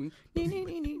 Halloween.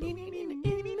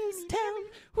 In this town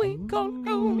we call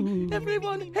home.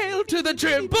 Everyone hail to the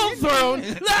triple throne.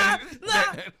 La, la, la,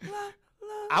 la.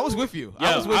 I was with you. Yo,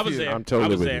 I was with I was you. there. I'm totally I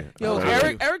was with there. you. Yo, I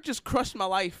was Eric just crushed my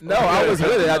life. No, I was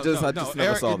with it. I just never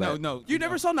Eric, saw that. No, You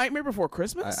never saw Nightmare Before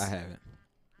Christmas? I haven't.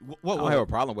 What, I don't have a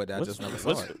problem with that. I just never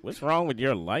saw it. What's wrong with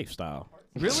your lifestyle?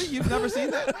 Really? You've never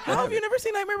seen that? How have you never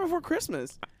seen Nightmare Before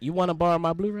Christmas? You want to borrow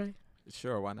my Blu-ray?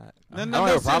 Sure, why not? No, I don't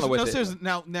have a problem with it. seriously.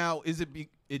 Now, is it?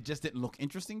 It just didn't look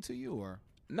interesting to you, or?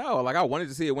 No, like I wanted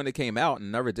to see it when it came out and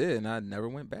never did, and I never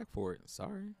went back for it.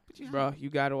 Sorry. Bro, you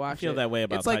gotta watch I feel it. that way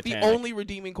about It's like Titanic. the only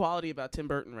redeeming quality about Tim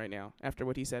Burton right now, after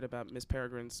what he said about Miss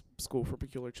Peregrine's School for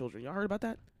Peculiar Children. Y'all heard about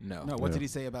that? No. No. What did he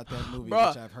say about that movie? Bruh,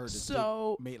 Which I've heard is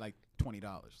so- made like $20.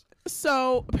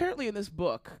 So apparently, in this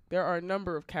book, there are a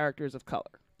number of characters of color.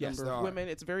 Yes, number there of are. women.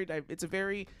 It's very it's a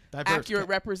very Diverse accurate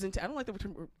representation. I don't like the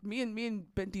term. Me and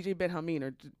DJ Ben Hameen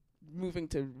are moving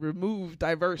to remove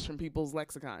diverse from people's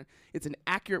lexicon. It's an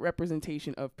accurate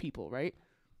representation of people, right?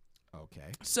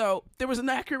 Okay. So there was an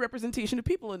accurate representation of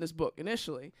people in this book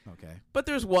initially, Okay. but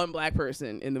there's one black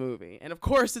person in the movie, and of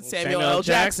course it's Samuel L.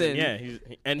 Jackson. Yeah,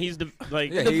 he's the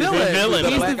like Yeah, The he's villain. the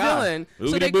He's black the guy. villain. So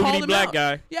Oogity they boogity called him black out.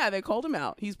 guy. Yeah, they called him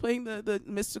out. He's playing the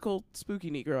mystical spooky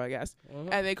Negro, I guess.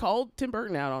 And they called Tim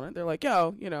Burton out on it. They're like,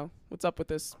 yo, what's up with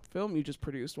this film you just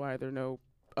produced? Why are there no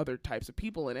other types of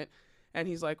people in it? And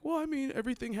he's like, well, I mean,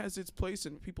 everything has its place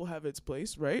and people have its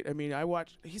place, right? I mean,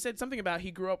 he said something about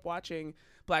he grew up watching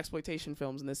blaxploitation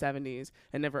films in the 70s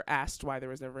and never asked why there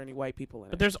was never any white people in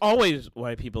it. But there's always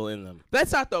white people in them.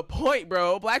 That's not the point,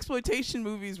 bro. Blaxploitation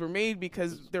movies were made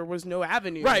because there was no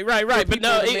avenue. Right. for But people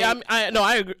no, to make-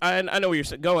 I agree. I know where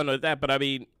you're going with that, but I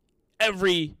mean,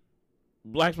 every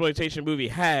blaxploitation movie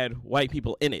had white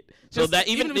people in it, so Just- that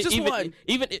even if it's just one.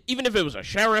 even if it was a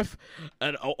sheriff,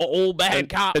 an old bad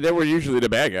cop, And they were usually the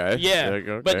bad guys. yeah. Like,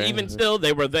 okay. But even still,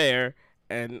 they were there,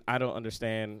 and I don't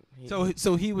understand.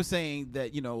 So he was saying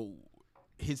that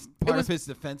his part was- of his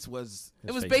defense was.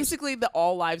 It was Racist. basically the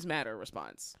all lives matter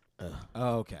response,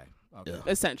 Oh, okay. Okay.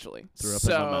 essentially. Threw up in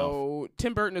my So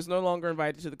Tim Burton is no longer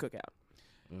invited to the cookout.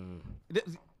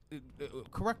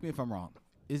 Correct me if I'm wrong.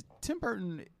 Is Tim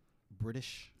Burton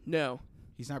British? No.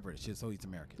 He's not British, so he's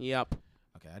American. Yep.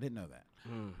 Okay, I didn't know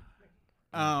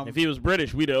that. If he was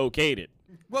British, we'd have okayed it.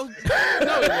 Well,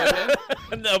 No, he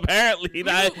wasn't. No, apparently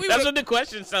not. we That's were- what the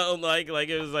question sounded like. Like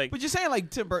it was like, but you're saying like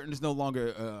Tim Burton is no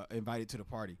longer invited to the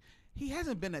party. He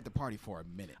hasn't been at the party for a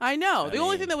minute. I know. The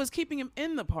only mean- thing that was keeping him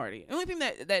in the party, the only thing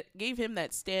that gave him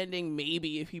that standing,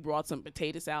 maybe if he brought some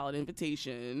potato salad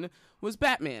invitation, was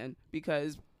Batman,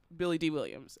 because Billy D.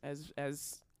 Williams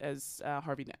as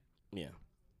Harvey Dent, yeah.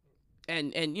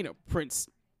 and Prince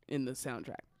in the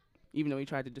soundtrack, even though he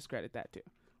tried to discredit that too.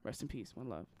 Rest in peace, one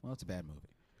love. Well, it's a bad movie.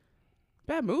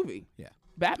 Bad movie. Yeah.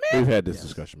 Batman. We've had this Yes,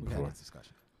 discussion we've before. had this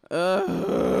discussion.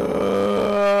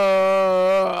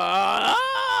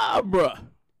 Bruh.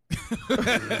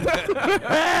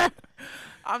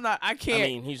 I'm not. I I can't.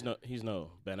 mean, he's no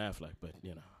Ben Affleck, but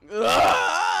You're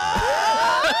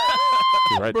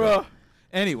right, Bruh. though.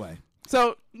 Anyway,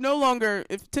 So no longer,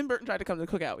 if Tim Burton tried to come to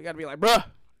the cookout, we got to be like, bruh,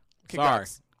 kick Sorry.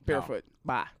 rocks, barefoot,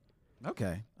 bye.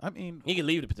 okay. I mean, he can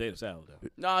leave the potato salad though.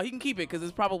 No, he can keep it because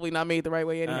it's probably not made the right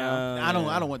way anyhow. I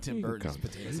don't want Tim Burton's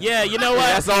potato salad. Yeah, you know what?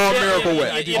 That's all Miracle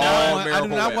Whip. I do, You not know, want, I do Miracle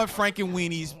not Whip. want Frank and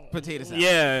Weenie's potato salad.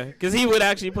 yeah, because he would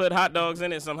actually put hot dogs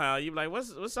in it somehow. You'd be like,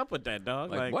 what's up with that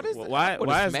dog? Like, what is that? why? I'm gonna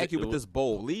Why is smack the- you with this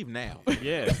bowl? Leave now.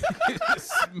 Yeah,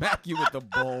 Smack you with the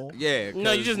bowl. Yeah.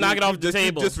 No, you 'cause just knock it off the you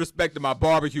table. disrespecting my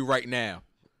barbecue right now.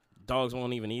 dogs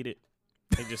won't even eat it.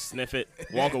 They just sniff it,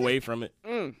 walk away from it.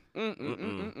 And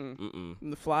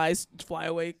the flies fly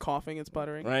away, coughing and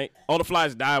sputtering. Right? All the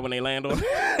flies die when they land on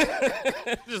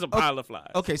it. Just a pile of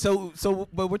flies. Okay, so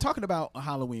but we're talking about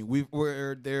Halloween.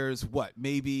 There's what,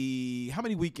 maybe how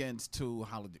many weekends to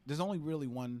holiday? There's only really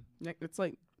one. It's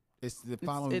like It's the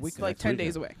following it's weekend. like 10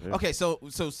 days away. Yeah. Okay, so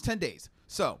it's 10 days.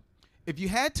 So if you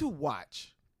had to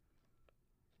watch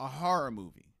a horror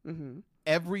movie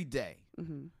every day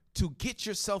to get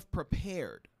yourself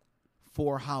prepared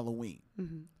for Halloween,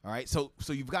 all right. So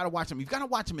you've got to watch them. You've got to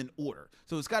watch them in order.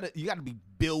 So you got to be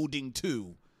building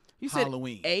to You said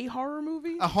Halloween. a horror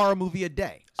movie? A horror movie a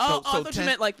day. I so thought you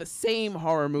meant like the same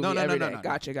horror movie every day. No.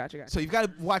 Gotcha. So you've got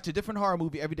to watch a different horror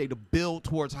movie every day to build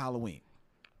towards Halloween.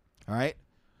 All right.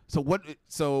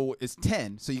 So it's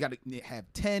 10. So you got to have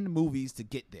 10 movies to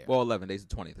get there. Well, 11 days.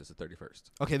 The 20th is the 31st.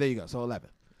 Okay, there you go. So 11.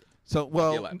 So The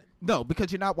 11. no,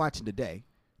 because you're not watching today.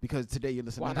 Because today you're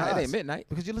listening Why to not? It us. ain't midnight.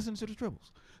 Because you're listening to the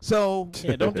Tribbles. So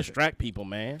Yeah, don't distract people,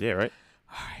 man. Yeah, right.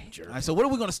 all right, so what are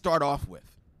we going to start off with?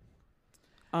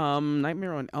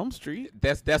 Nightmare on Elm Street.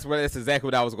 That's exactly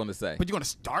what I was going to say. But you're going to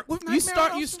start with Nightmare You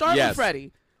start on Elm with Yes.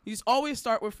 Freddy. You always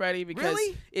start with Freddy because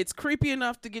Really? it's creepy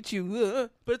enough to get you,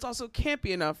 but it's also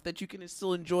campy enough that you can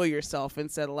still enjoy yourself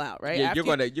and settle out, right? Yeah, After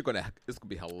you're gonna. It's gonna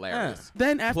be hilarious.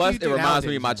 Then after Plus, you it do reminds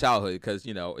me of my Nowadays, childhood because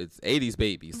it's 80s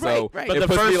baby. So Right. But it the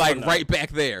puts me first like one, though. right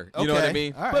back there. You know what I Okay.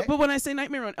 mean? All right. But when I say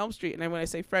Nightmare on Elm Street and when I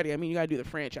say Freddy, I mean you gotta do the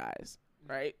franchise,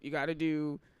 right? You gotta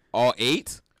do. All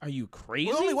 8. Are you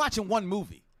crazy? We're only watching one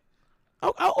movie.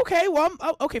 Oh, okay. Well,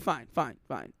 okay, fine.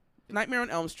 Nightmare on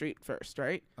Elm Street first,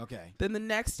 right? Okay. Then the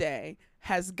next day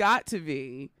has got to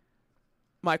be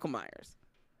Michael Myers.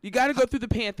 You got to go through the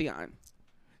pantheon.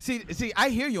 See, I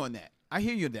hear you on that. I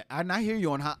hear you on that. And I hear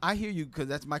you on how I hear you because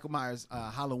that's Michael Myers'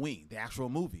 Halloween, the actual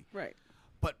movie. Right.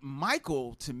 But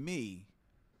Michael, to me,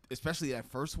 especially that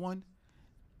first one,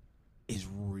 is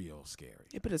real scary.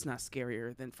 Yeah, but it's not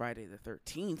scarier than Friday the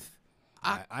 13th.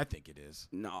 I think it is.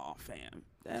 No, fam.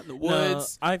 That in the No,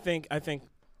 woods. I think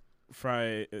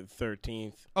Friday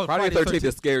 13th. Oh, Friday the 13th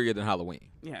is scarier than Halloween.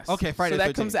 Yes. Okay, Friday So the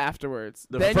that comes 13th. afterwards.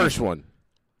 The Then first you- one.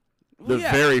 Well, The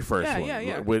yeah. very first one.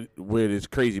 Yeah. With his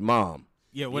crazy mom.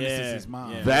 Yeah, what is Yeah, this? His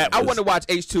mom. yeah. That I was, want to watch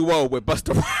H2O with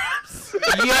Busta Rhymes.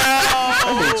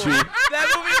 I hate you. That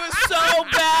movie was so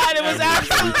bad. It was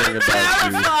Everything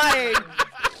about you. terrifying.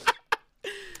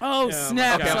 Oh, Yeah,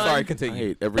 snap. my Okay, I'm God. sorry. I Continue.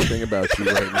 hate everything about you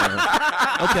right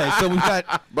now. Okay, so we've got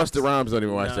Busta Rhymes don't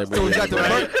even watch that movie. so we got the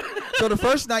right? so the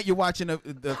first night you're watching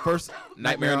the first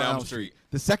Nightmare on Elm Street.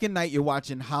 The second night you're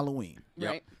watching Halloween. Yep.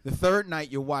 Right. The third night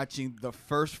you're watching the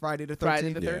first Friday the 13th.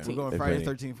 Friday the Yeah. 13th. We're going If Friday any.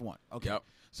 the 13th one. Okay. Yep.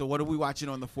 So what are we watching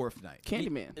on the fourth night?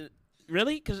 Candyman.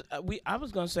 Really? Because I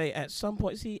was gonna say at some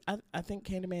point. See, I think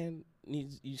Candyman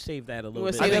needs you save that a little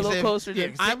wanna bit. save that a think little save- closer yeah, to-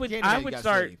 except I would Candyman I you would gotta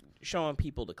start save. showing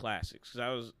people the classics because I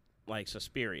was like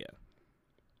Suspiria.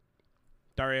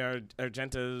 Dario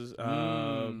Argento's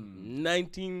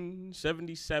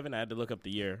 1977. I had to look up the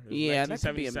year. It was Yeah, that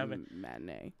could be a 1977.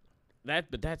 matinee.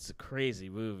 But that's a crazy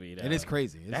movie. It is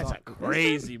crazy. It's That's all- a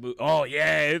crazy movie. Oh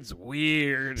yeah, it's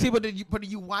weird. See, but are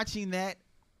you watching that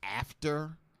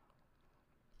after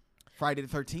Friday the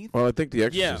 13th? Well, I think The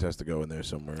Exorcist Yeah. has to go in there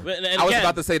somewhere. But- and I was again,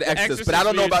 about to say The Exorcist, but I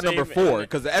don't know about number 4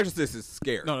 because The Exorcist is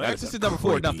scary. No, That's Exorcist a number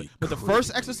 4, creepy, nothing. But the creepy first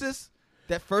movie. Exorcist,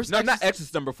 that first No, not Exorcist,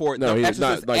 Exorcist number 4. No, he's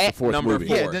Exorcist not like the at fourth number movie.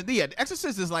 4. yeah, the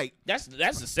Exorcist is like that's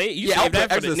the save. You Yeah, I'll save that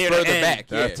put for the Exorcist near the further end. back.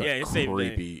 That's Yeah. a you save that.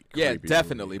 creepy, Yeah, creepy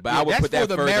definitely. movie. But I would that's put that for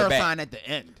the further marathon back. at the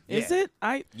end. Is Yeah.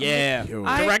 it? Yeah, Yo.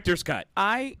 director's cut.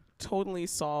 I totally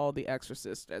saw The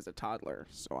Exorcist as a toddler,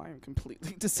 so I am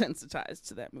completely desensitized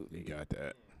to that movie. You got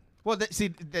that. Well,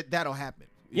 that'll happen.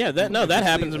 Yeah, that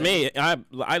happens to me.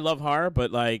 I love horror, but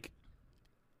like,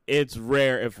 it's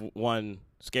rare if one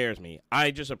scares me. I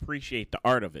just appreciate the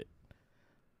art of it.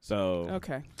 So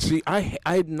Okay, See,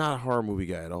 I'm not a horror movie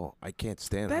guy at all. I can't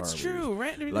stand that's horror movies. true.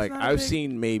 Right? I mean, Like that's not a I've big-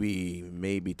 seen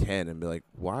maybe 10 and be like,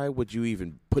 why would you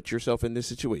even put yourself in this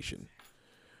situation?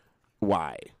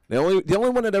 Why? The only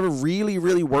one that ever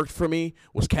really worked for me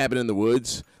was Cabin in the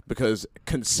Woods because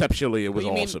conceptually it was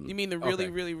you awesome. You mean the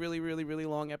really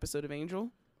long episode of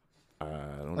Angel? I don't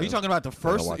Are you know. talking about the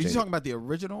first? watch Are you any. talking about the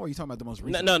original, or are you talking about the most no,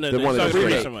 recent? no, The one it's that's the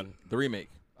remade. recent one. The remake.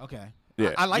 Okay.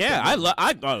 Yeah. I like Yeah, that movie.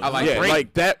 I thought like it Yeah, was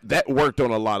great. like that worked on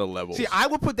a lot of levels. See, I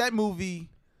would put that movie.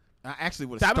 I actually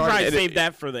would have I would probably started. save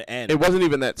that for the end. it wasn't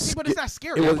even that. See, but it's not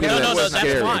scary. It wasn't that even way. No, that no, that's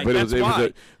scary, why. but That's it was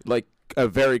why. like a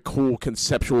very cool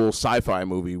conceptual sci-fi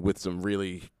movie with some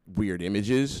really weird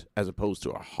images, as opposed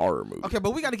to a horror movie. Okay,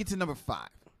 but we got to get to number 5.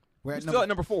 We're We're at still at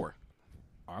number 4.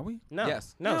 Are we? no,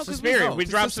 Yes. no, No, 'cause Suspiria. no, We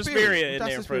it's dropped Suspiria. Suspiria in That's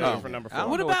there Suspiria. for number I don't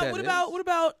 4. know what that is. What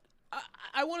about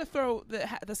I want to throw the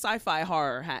sci-fi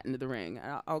horror hat into the ring.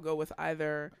 I'll go with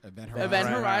either Event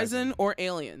Horizon or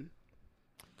Alien.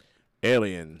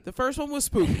 Alien. The first one was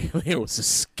spooky. Alien was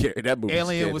scary. That movie.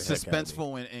 Alien was scared the heck out of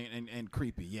me. suspenseful and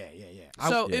creepy. Yeah.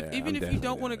 So Yeah, even I'm if you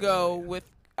don't definitely want to gonna go Alien. with,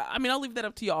 I mean, I'll leave that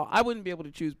up to y'all. I wouldn't be able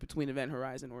to choose between Event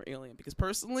Horizon or Alien because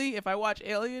personally, if I watch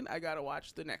Alien, I gotta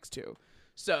watch the next two.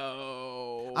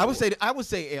 So I would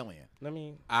say Alien. Let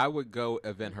me would go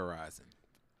Event Horizon.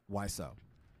 Why so?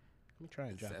 let me try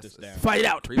and jot this down. fight it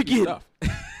out. Creepy Begin. stuff.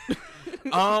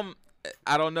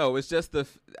 I don't know. It's just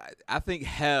I think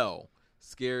hell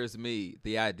scares me.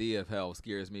 The idea of hell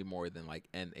scares me more than like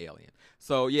an Alien.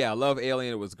 So yeah, I love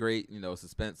Alien. It was great.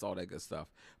 Suspense, all that good stuff.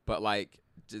 But like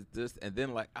just and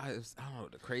then like I don't know,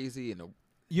 the crazy and the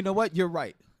You know what? You're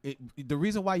right. The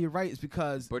reason why you're right is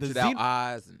because butchered out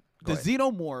eyes and the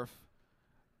xenomorph,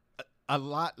 a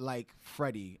lot like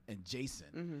Freddy and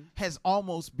Jason, has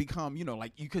almost become,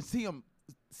 like you can see them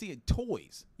seeing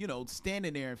toys,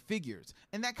 standing there in figures,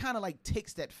 and that kind of like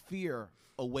takes that fear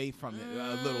away from it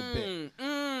a little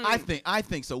bit. I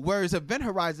think so. Whereas Event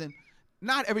Horizon,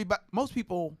 most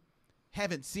people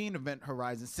haven't seen Event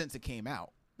Horizon since it came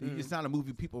out. It's not a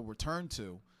movie people return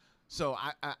to. So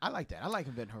I like that. I like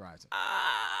Event Horizon.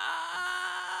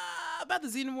 About the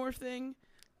xenomorph thing,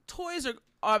 toys are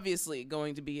obviously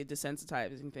going to be a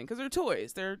desensitizing thing because they're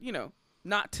toys. They're,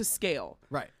 not to scale.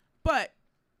 Right. But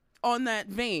on that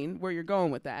vein where you're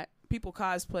going with that, people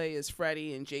cosplay as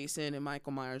Freddy and Jason and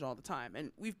Michael Myers all the time,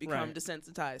 and we've become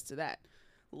desensitized to that.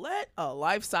 Let a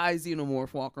life-size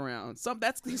xenomorph walk around.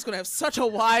 He's going to have such a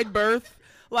wide berth.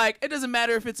 Like, it doesn't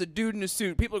matter if it's a dude in a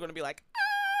suit. People are going to be like,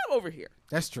 over here.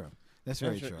 That's true. That's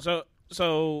very true.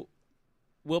 So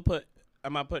we'll put.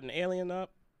 Am I putting Alien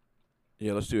up?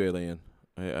 Yeah, let's do Alien.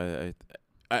 I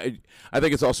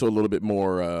think it's also a little bit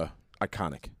more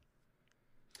iconic.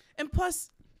 And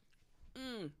plus,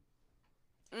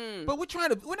 But we're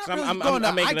not So really I'm going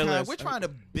to making a icon. list. We're trying to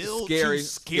build Scary, to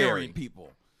scary scary.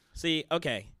 people. See,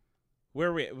 okay,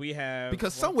 where we have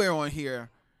Because somewhere on here,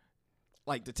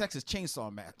 like the Texas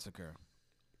Chainsaw Massacre,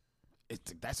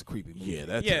 that's a creepy movie. Yeah,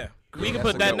 that's we can that's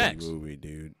put a that good next movie,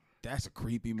 dude. That's a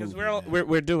creepy movie. because man.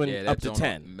 we're doing yeah, up that to joint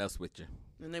 10. mess with you.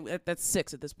 and that's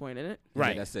 6 at this point, isn't it?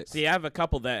 Right. that's it. See, I have a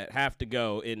couple that have to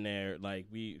go in there. Like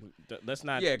let's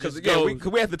not. Yeah, because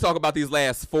because we have to talk about these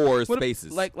last 4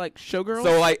 spaces. Like Showgirls?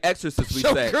 So like Exorcist, we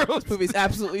say This movie's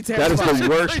absolutely That is terrifying.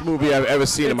 the worst movie I've ever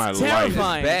seen in my life.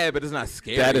 terrifying. bad, but it's not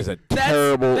scary. That is a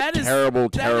terrible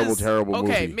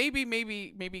Okay, movie.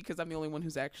 maybe because I'm the only one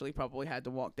who's actually probably had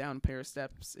to walk down a pair of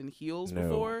steps in heels No.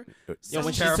 before. Yo,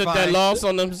 when she terrifying. took that loss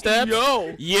on them steps,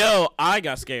 Yo. I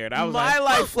got scared. I was My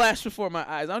like, life flashed before my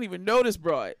eyes. I don't even know this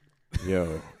broad. Yo,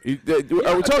 are we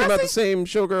talking about the same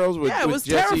Showgirls with, Yeah, it with was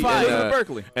Jesse terrifying. and,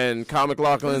 Berkeley. and Kyle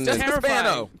MacLachlan? Just and- terrifying.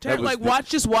 Spano. That was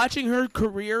Like watching her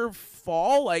career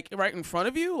fall like right in front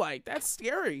of you, like that's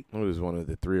scary. It was one of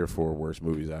the 3 or 4 worst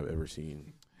movies I've ever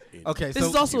seen. Okay, This so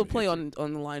is also a play on the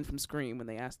line from Scream when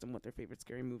they asked him what their favorite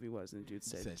scary movie was, and the dude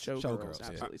said Showgirls.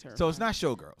 Absolutely terrifying. So it's not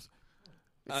Showgirls.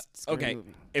 It's a scary okay,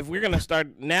 movie. if we're gonna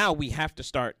start now, we have to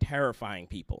start terrifying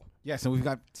people. Yes, and we've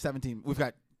got 17. We've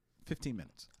got 15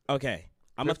 minutes. Okay,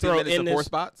 I'm gonna 15 throw minutes in to 4 this.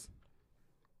 spots.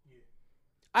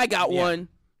 I got Yeah. one.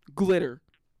 Glitter.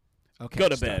 Okay, Go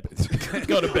to stop bed. it.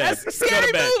 Go to bed. That's a scary Go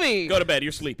to bed. movie. Go to bed.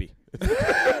 You're sleepy.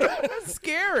 That's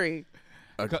scary.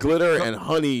 Glitter and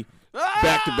Honey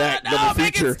back to back No, double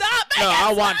make it feature. stop. No,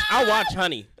 I'll watch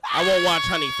Honey. I won't watch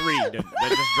Honey 3 that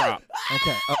just dropped.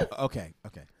 Okay.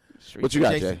 What you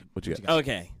got, Jason, Jay? What you got?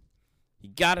 Okay, you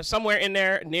got it somewhere in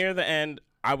there near the end.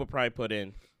 I would probably put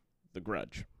in The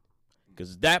Grudge,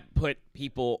 because that put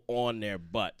people on their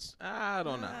butts. I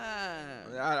don't know.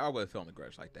 I would have filmed The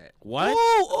Grudge like that. What?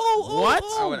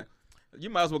 What? You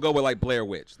might as well go with like Blair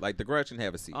Witch. Like The Grudge can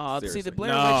have a seat. See, seriously. the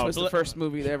Blair No, Witch was the Bla- first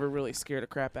movie that ever really scared the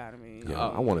crap out of me. Yeah,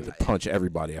 I wanted to punch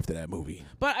everybody after that movie.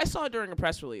 But I saw it during a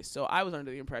press release, so I was under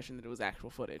the impression that it was actual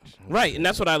footage. Right, and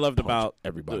that's what I loved about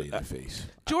Everybody in the face.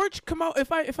 George, come out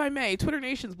if I may. Twitter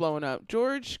Nation's blowing up.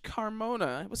 George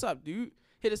Carmona, what's up, dude?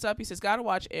 Hit us up. He says, "Gotta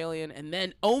watch Alien and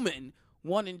then Omen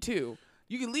 1 and 2.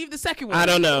 You can leave the second one. I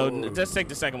don't know. Just take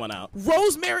the second one out.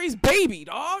 Rosemary's Baby,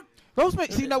 dog. Rosemary.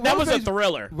 See, now That was a Rosemary's-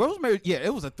 thriller. Rosemary. Yeah,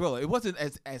 it was a thriller. It wasn't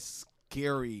as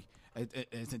scary as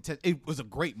intense. It was a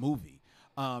great movie.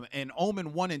 And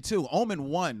Omen 1 and 2. Omen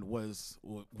 1 was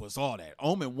all that.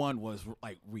 Omen 1 was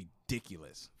like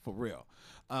ridiculous for real.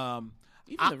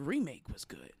 Even the remake was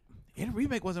good. And the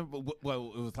remake wasn't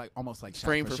well. It was like almost like shot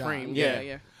Frame for for shot. frame.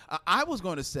 Yeah. I was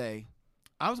going to say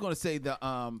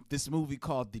the this movie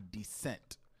called The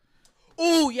Descent.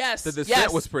 Ooh, yes. The Descent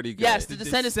yes. was pretty good. Yes, The The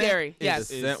Descent is Descent scary. is- Yes.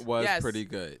 The Descent was Yes. pretty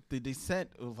good. The Descent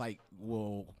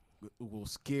will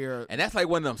scare. And that's like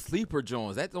one of them sleeper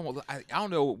joints. That I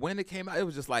don't know when it came out. It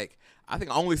was just like I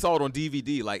think I only saw it on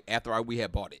DVD like after we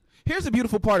had bought it. Here's the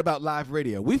beautiful part about live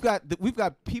radio. We've got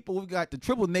people. We've got the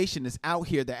Triple Nation is out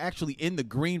here. They're actually in the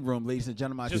green room, ladies and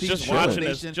gentlemen. I Just- see just Triple watching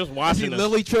us, Nation. just I watching see us.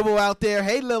 Lily Tribble out there.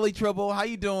 Hey, Lily Tribble, how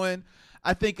you doing?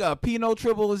 I think Pino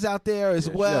Tribble is out there as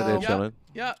She's well. out there chilling.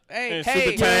 Yep. Hey, And hey,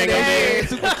 Super Tang hey, over hey. there.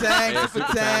 Super Tang, Yeah, Super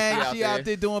Super Tang, Tang. she She out out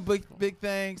there doing big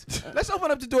things. Let's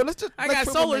open up the door. Let's just. I let got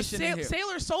Triple Solar Nation in here.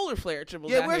 Sailor Solar Flare Tribbles.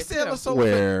 Yeah, out where's here, too. Sailor Soul?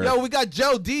 Where? Yo, we got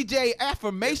Joe DJ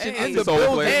Affirmation Hey. in the Soul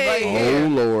building Flare. right Hey. here. Oh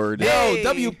Lord. Yo, Hey.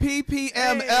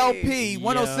 WPPMLP Hey.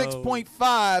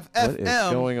 106.5 What is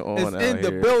FM going on is out in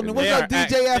the here? building. What's They up, are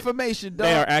DJ Affirmation,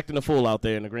 They are dog? acting a fool out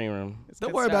there in the green room. It's Don't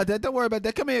good worry stuff. about that. Don't worry about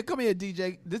that. Come here,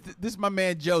 DJ. This is my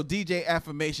man Joe, DJ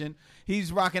Affirmation.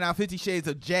 He's rocking out 50 Shades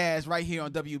of Jazz right here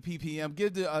on WPPM.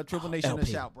 Give the Triple Nation a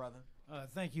LP. shout, brother.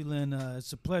 Thank you, Lynn.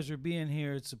 It's a pleasure being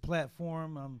here. It's a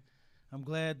platform. I'm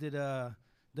glad that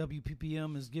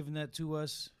WPPM has given that to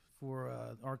us for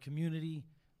our community.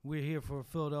 We're here for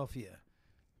Philadelphia.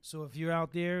 So if you're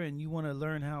out there and you want to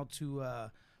learn how to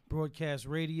broadcast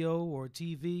radio or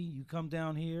TV, you come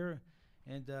down here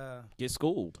and Get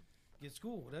schooled. get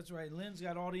schooled. That's right. Lynn's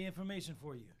got all the information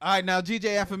for you. All right, now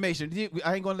DJ Affirmation.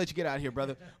 I ain't gonna let you get out of here,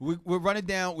 brother. We're running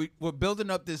down. We're building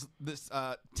up this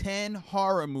 10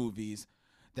 horror movies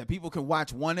that people can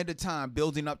watch one at a time,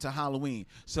 building up to Halloween.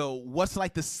 So, what's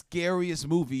like the scariest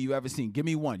movie you ever seen? Give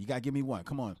me one. You gotta give me one.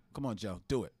 Come on, Joe.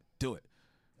 Do it.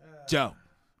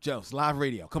 Joe, it's live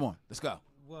radio. Come on, let's go.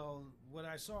 Well, what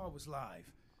I saw was live.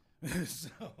 So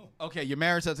Okay, your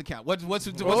marriage doesn't count. What's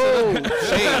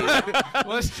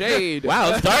Shade.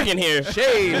 Wow, it's dark in here.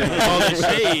 Shade. All that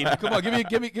shade. Come on,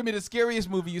 give me the scariest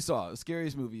movie you saw. The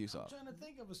scariest movie you saw. I'm trying to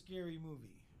think of a scary movie.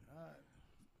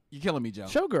 You're killing me, Joe.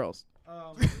 Showgirls.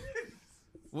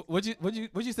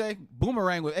 What'd you say?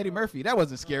 Boomerang with Eddie Murphy. That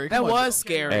wasn't scary. That Come on, was Joe.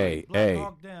 scary. Hey, Black hey.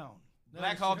 Hawk Down.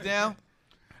 Black Hawk Down.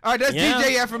 All right, that's Yeah.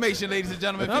 DJ Affirmation, ladies and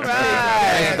gentlemen. All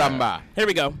right. Samba. Here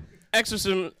we go.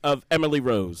 Exorcism of Emily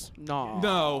Rose. No.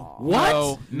 No.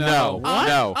 What? No.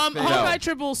 No. Hawkeye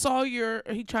Triple saw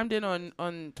he chimed in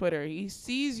on Twitter. He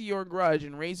sees your grudge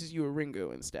and raises you a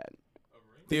Ringu instead.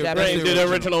 The That Ring, is the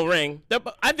original Ring.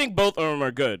 I think both of them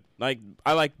are good. Like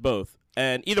I like both,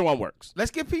 and either one works. Let's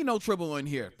get Pino Tribble in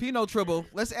here. Pino Tribble,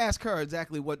 let's ask her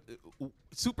exactly what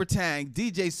Super Tang,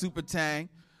 DJ Super Tang,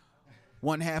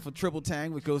 one half of Triple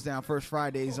Tang, which goes down first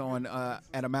Fridays on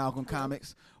at Amalgam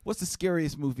Comics. What's the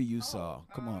scariest movie you saw?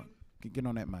 Come on, get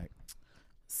on that mic.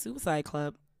 Suicide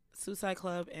Club,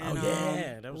 and Oh,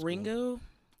 yeah, that was cool. Ringo.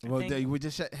 I Well, think. we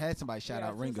just had somebody shout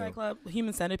out Ringo. Suicide Club,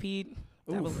 Human Centipede.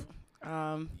 That was,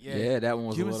 Yeah, that one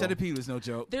was Human a little. Centipede was no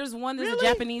joke. there's one. There's a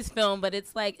Japanese film, but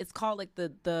it's called like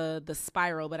the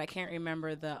Spiral, but I can't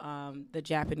remember the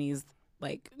Japanese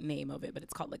like name of it, but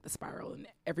it's called like the Spiral, and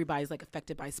everybody's like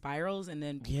affected by spirals, and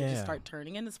then people just Yeah. start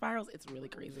turning into spirals. It's really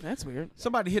crazy. That's weird.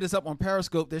 Somebody hit us up on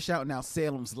Periscope. They're shouting out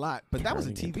Salem's Lot, but that was a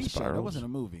Turning into TV show. That spirals. wasn't a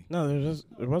movie. No,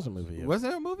 there was a movie. Yeah. Was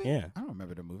there a movie? Yeah. I don't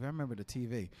remember the movie. I remember the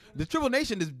TV. The Triple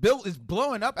Nation is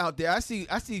blowing up out there. I see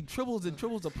tribbles and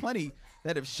tribbles aplenty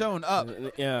that have shown up.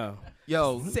 Yeah.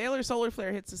 Yo, Sailor Solar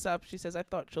Flare hits us up. She says, "I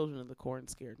thought Children of the Corn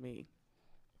scared me."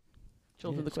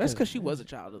 Children of it's the Corn. That's good. because she was a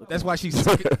child of the Corn. that's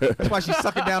why she's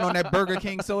sucking down on that Burger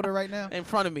King soda right now. in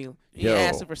front of me. He Yo.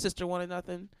 asked if her sister wanted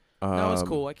nothing. No, it's Um,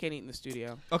 cool. I can't eat in the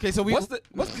studio. Okay, so What's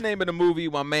the name of the movie?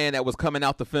 My man that was coming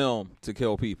out the film to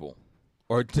kill people,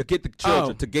 or to get the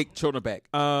children Oh. to get children back.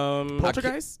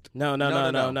 Poltergeist. No.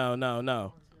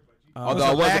 No. what's Although I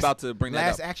the was last- about to bring that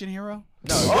Last up. Action Hero?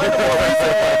 No,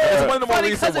 it's one of the more Funny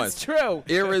recent because it's ones. true.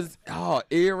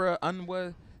 Era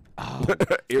Unwa. Oh,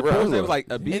 Era what was Unwa. it like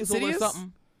a Beansel or Insidious?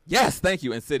 something? Yes, thank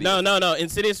you, Insidious. No.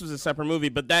 Insidious was a separate movie,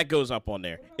 but that goes up on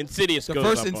there. Insidious The goes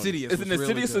first up Insidious. Is it was really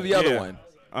Insidious or good. the other Yeah. one?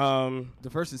 on there. The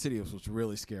first Insidious was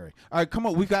really scary. All right, come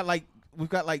on. We've got like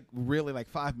really like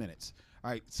 5 minutes. All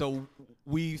right, so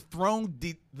we've thrown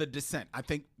the Descent. I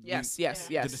think. Yes. The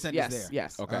Descent is there.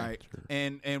 Yes. Okay. All right.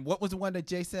 And what was the one that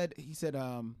Jay said? He said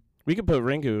We could put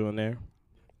Ringu on there.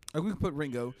 we can put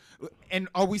Ringo. And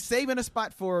are we saving a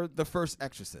spot for the first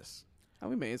Exorcist? Oh,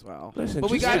 we may as well. Listen,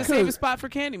 But we just got to because- save a spot for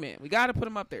Candyman. We got to put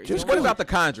him up there. What about The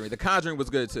Conjuring? The Conjuring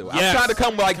was good too. I'm Yes. trying to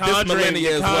come like this Conjuring-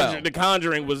 millennia as well. The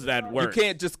Conjuring was that You work.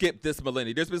 can't just skip this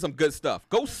millennia. There's been some good stuff.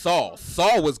 Go Saw.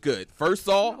 Saw was good. First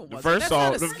Saw. The first Saw,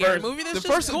 That's not a scary movie. That's The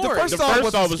just first gore. Saw Saw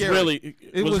wasn't was scary. really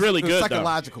It was really good though.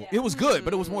 psychological. It was good,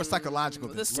 but it was more psychological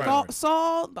than The scary.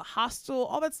 Saw, the Hostel,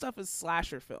 all that stuff is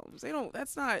slasher films. They don't.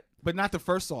 That's not. But not the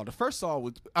first Saw. The first Saw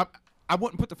was. I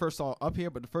wouldn't put the first Saw up here,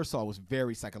 but the first Saw was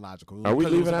very psychological. Are we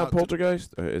Because it was leaving out about-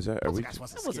 Poltergeist? Is that? Are we? Poltergeist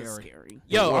wasn't That wasn't scary. scary.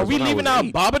 Yo, It are was we when I leaving was out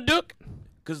 8. Babadook?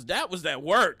 Because that was that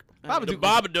work. The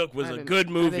Babadook was I a didn't- good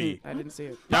movie. I didn't see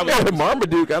it. That was Yeah,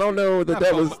 Marmaduke. I don't know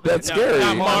that was that scary.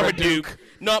 Not Marmaduke.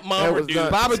 Not That was Marmaduke.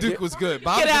 not- Babadook was good.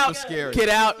 Babadook Get out! was scary. Get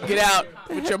out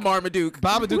with your Marmaduke.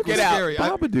 Babadook was Get out. scary.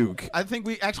 Babadook. I think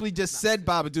we actually just said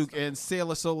Babadook, and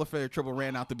Sailor Solar Fair Triple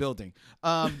ran out the building.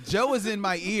 Joe is in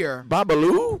my ear.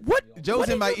 Babaloo? What? Joe's what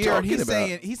in are my you ear, and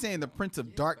talking he's saying the Prince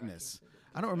of Darkness.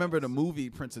 I don't remember the movie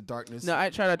Prince of Darkness. No, I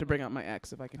try not to bring out my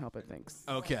ex if I can help it. Thanks.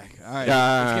 Okay. All right.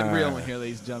 It's getting real in here,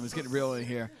 ladies and gentlemen. It's getting real in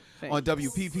here. Thanks. On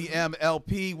WPPM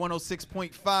LP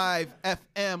 106.5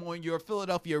 FM on your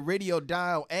Philadelphia radio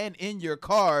dial and in your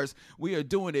cars. We are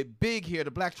doing it big here.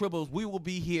 The Black Tribbles, we will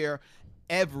be here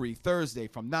every Thursday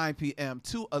from 9 p.m.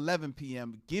 to 11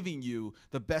 p.m. giving you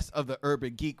the best of the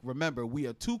urban geek. Remember, we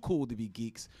are too cool to be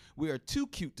geeks. We are too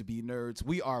cute to be nerds.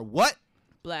 We are what?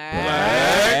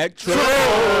 Black Trolls.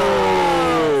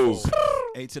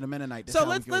 A to the Mennonite. That's So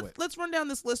how we go with. let's run down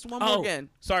this list one more again.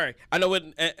 Sorry. I know what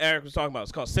Eric was talking about.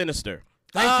 It's called Sinister.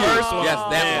 Thank you. First one. Yes,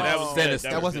 that Yeah, one. that was good. Sinister.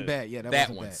 That wasn't good. bad. Yeah, that That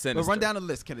wasn't one, bad. Sinister. But run down the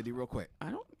list, Kennedy, real quick.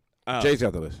 I don't. Jay's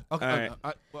got the list. Okay. All right.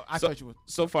 Well, I So- thought you were.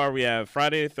 So far, we have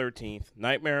Friday the 13th,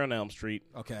 Nightmare on Elm Street,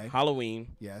 Okay. Halloween,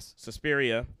 Yes.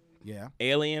 Suspiria, Yeah.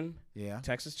 Alien, Yeah.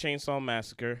 Texas Chainsaw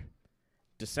Massacre,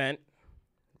 Descent,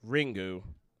 Ringu.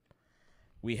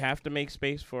 We have to make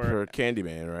space For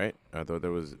Candyman, right? I thought Yeah.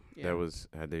 that was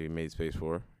had they made space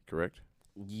for, correct?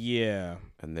 Yeah.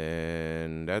 And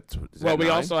then that's Well, we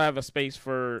 9? also have a space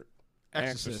for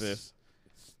Exorcist. Exorcist.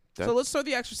 So let's throw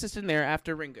The Exorcist in there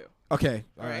after Ringu. Okay.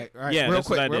 All All right. right. All right. Yeah, real that's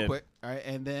what quick. I Real did. quick. All right.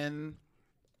 And then.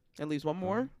 At least one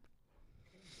more.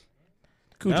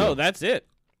 No, that's it.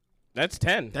 That's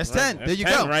 10. That's Right, 10. that's There you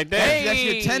 10 go. right there. That's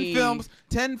your 10 Hey. films,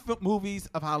 10 movies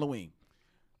of Halloween.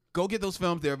 Go get those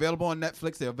films. They're available on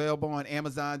Netflix. They're available on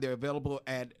Amazon. They're available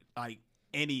at like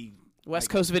any West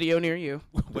Coast Video near you.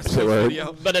 West Say Coast what?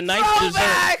 video. But a nice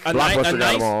Throwback! dessert. Blockbuster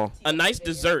got 'em all. A nice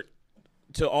dessert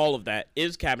to all of that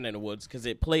is Cabin in the Woods because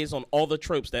it plays on all the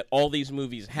tropes that all these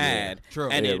movies had, true.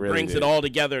 and Yeah, it it really brings did. it all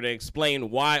together to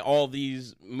explain why all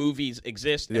these movies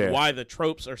exist Yeah. and why the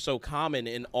tropes are so common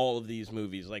in all of these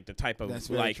movies, like the type of That's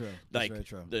very like true. That's like very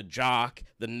true. the jock,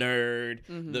 the nerd,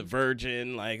 the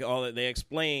virgin, like all that. They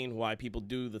explain why people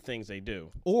do the things they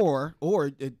do. Or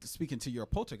speaking to your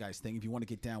Poltergeist thing, if you want to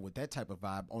get down with that type of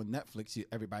vibe on Netflix,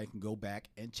 everybody can go back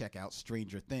and check out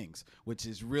Stranger Things, which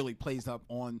is really plays up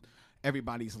on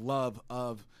everybody's love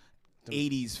of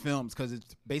 80s films because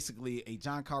it's basically a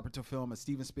John Carpenter film, a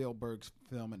Steven Spielberg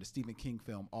film, and a Stephen King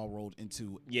film all rolled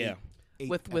into eight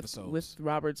With episodes.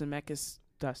 Robert Zemeckis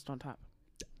dust on top.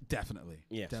 Definitely.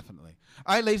 Yes. Definitely.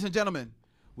 All right, ladies and gentlemen,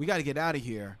 we got to get out of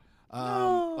here.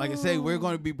 Like I say, we're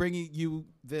going to be bringing you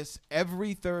this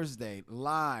every Thursday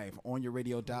live on your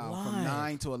radio dial from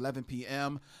 9 to 11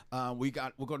 p.m. We're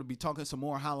going to be talking some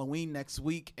more Halloween next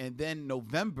week, and then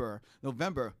November.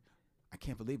 I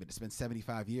can't believe it. It's been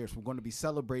 75 years. We're going to be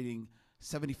celebrating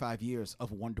 75 years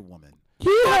of Wonder Woman.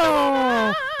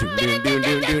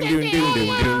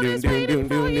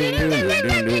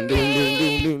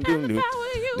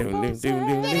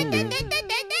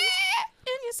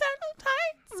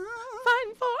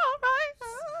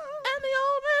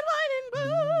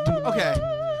 Okay,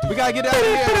 we gotta get out of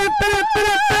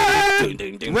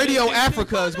here. Radio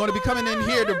Africa is going to be coming in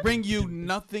here to bring you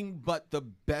nothing but the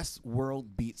best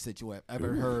world beats that you have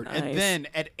ever heard. And Nice. then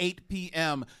at 8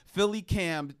 p.m.,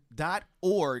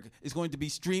 phillycam.org is going to be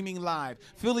streaming live.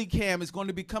 PhillyCam is going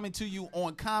to be coming to you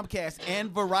on Comcast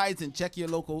and Verizon. Check your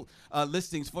local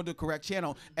listings for the correct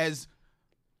channel as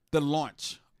the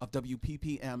launch of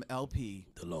WPPM LP.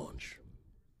 The launch.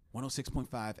 106.5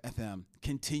 FM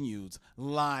continues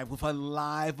live with a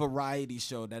live variety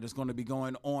show that is going to be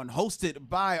going on, hosted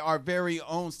by our very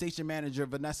own station manager,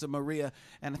 Vanessa Maria.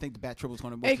 And I think the Bat Triple is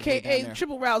going to move down AKA there.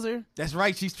 Triple Rouser. That's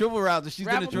right. She's Triple Rouser. She's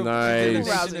going to Rabble- Triple Nice.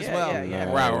 Rouser as Yeah, well.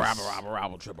 yeah.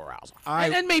 Rabble, triple rouse. All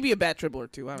right. And maybe a Bat Triple or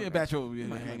two. I don't Yeah, know. Bat Triple will be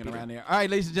hanging around there. All right,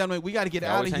 ladies and gentlemen, we got to get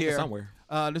out always of hanging here. somewhere.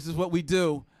 This is what we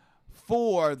do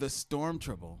for the Storm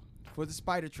Tribble, for the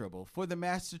Spider Tribble, for the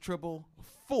Master Tribble,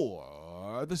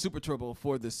 for the Super Tribble,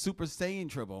 for the Super Saiyan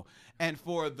Tribble, and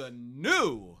for the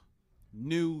new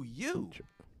you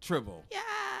Tribble.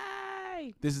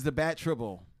 Yay! This is the Bat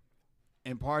Tribble.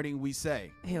 In parting, we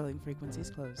say. Hailing frequencies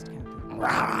closed, Captain.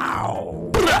 Wow.